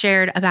she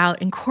shared about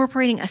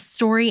incorporating a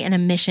story and a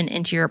mission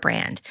into your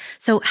brand.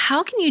 So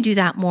how can you do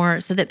that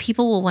more so that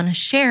people will want to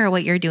share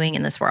what you're doing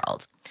in this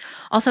world?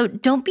 Also,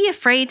 don't be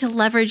afraid to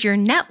leverage your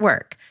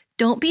network.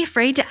 Don't be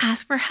afraid to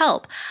ask for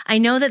help. I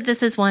know that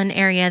this is one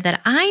area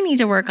that I need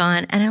to work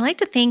on, and I like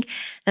to think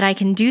that I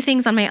can do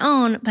things on my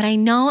own, but I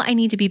know I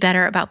need to be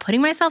better about putting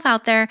myself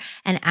out there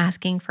and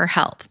asking for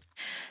help.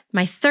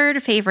 My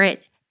third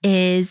favorite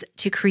is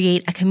to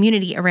create a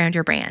community around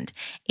your brand.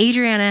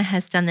 Adriana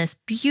has done this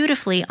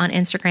beautifully on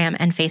Instagram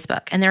and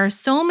Facebook, and there are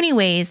so many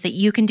ways that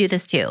you can do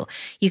this too.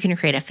 You can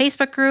create a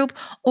Facebook group,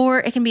 or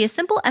it can be as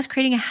simple as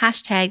creating a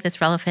hashtag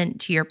that's relevant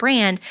to your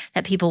brand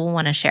that people will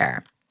want to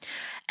share.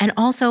 And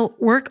also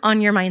work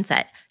on your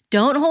mindset.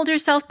 Don't hold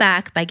yourself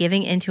back by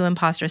giving into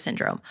imposter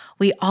syndrome.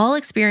 We all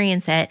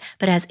experience it,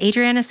 but as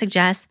Adriana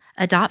suggests,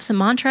 adopt some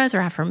mantras or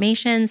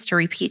affirmations to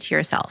repeat to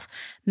yourself.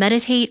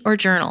 Meditate or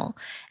journal.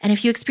 And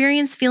if you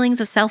experience feelings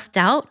of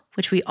self-doubt,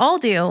 which we all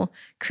do,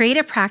 create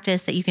a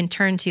practice that you can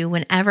turn to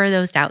whenever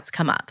those doubts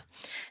come up.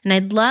 And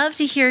I'd love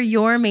to hear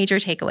your major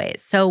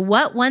takeaways. So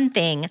what one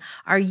thing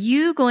are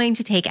you going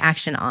to take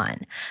action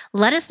on?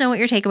 Let us know what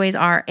your takeaways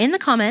are in the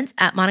comments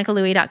at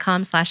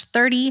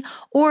monicalouie.com/30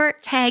 or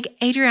tag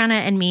Adriana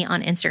and me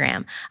on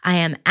Instagram. I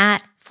am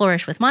at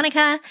Flourish with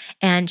Monica,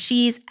 and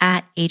she's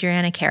at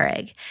Adriana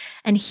Carrig.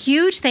 And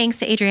huge thanks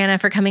to Adriana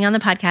for coming on the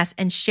podcast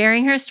and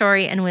sharing her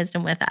story and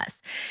wisdom with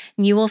us.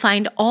 And you will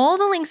find all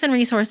the links and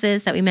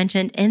resources that we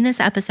mentioned in this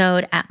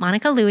episode at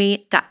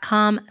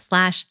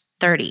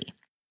monicalouie.com/30.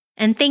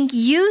 And thank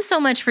you so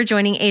much for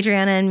joining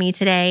Adriana and me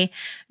today.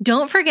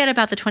 Don't forget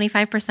about the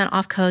 25%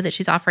 off code that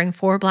she's offering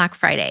for Black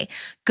Friday.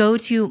 Go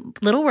to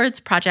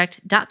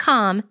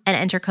littlewordsproject.com and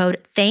enter code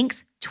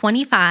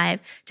THANKS25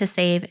 to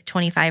save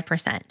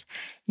 25%.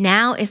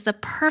 Now is the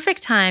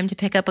perfect time to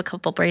pick up a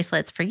couple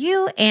bracelets for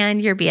you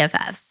and your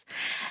BFFs.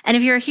 And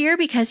if you're here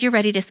because you're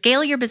ready to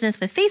scale your business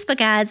with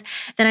Facebook ads,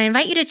 then I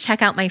invite you to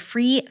check out my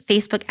free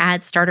Facebook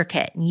ad starter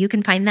kit. And you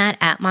can find that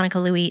at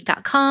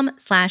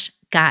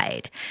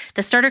monicalouie.com/guide.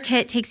 The starter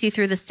kit takes you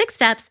through the 6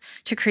 steps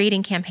to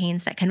creating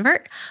campaigns that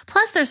convert.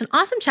 Plus, there's an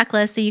awesome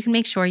checklist so you can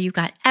make sure you've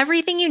got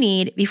everything you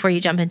need before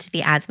you jump into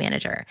the ads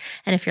manager.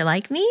 And if you're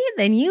like me,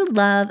 then you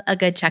love a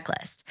good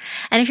checklist.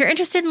 And if you're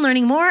interested in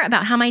learning more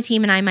about how my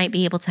team and I might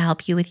be able to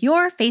help you with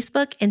your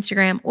Facebook,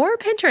 Instagram, or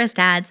Pinterest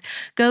ads,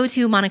 go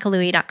to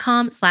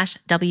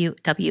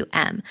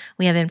monicalouie.com/WWM.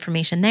 We have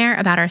information there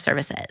about our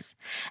services.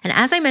 And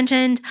as I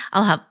mentioned,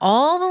 I'll have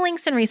all the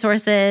links and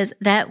resources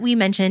that we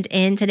mentioned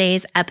in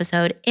today's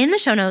episode in the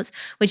show notes,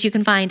 which you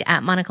can find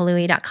at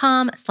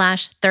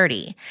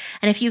monicalouie.com/30.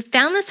 And if you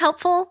found this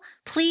helpful,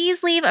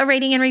 please leave a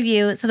rating and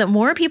review so that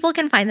more people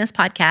can find this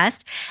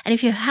podcast. And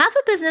if you have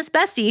a business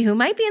bestie who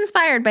might be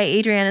inspired by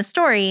Adriana's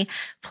story,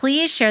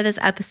 please share this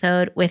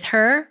episode with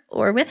her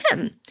or with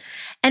him.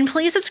 And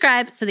please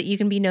subscribe so that you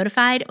can be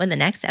notified when the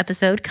next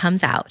episode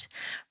comes out.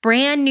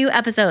 Brand new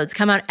episodes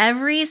come out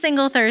every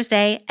single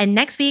Thursday. And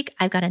next week,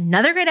 I've got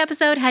another great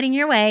episode heading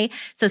your way.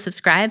 So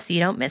subscribe so you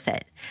don't miss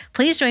it.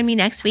 Please join me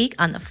next week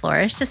on the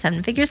Flourish to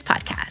 7 Figures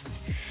podcast.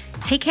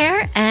 Take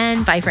care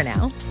and bye for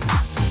now.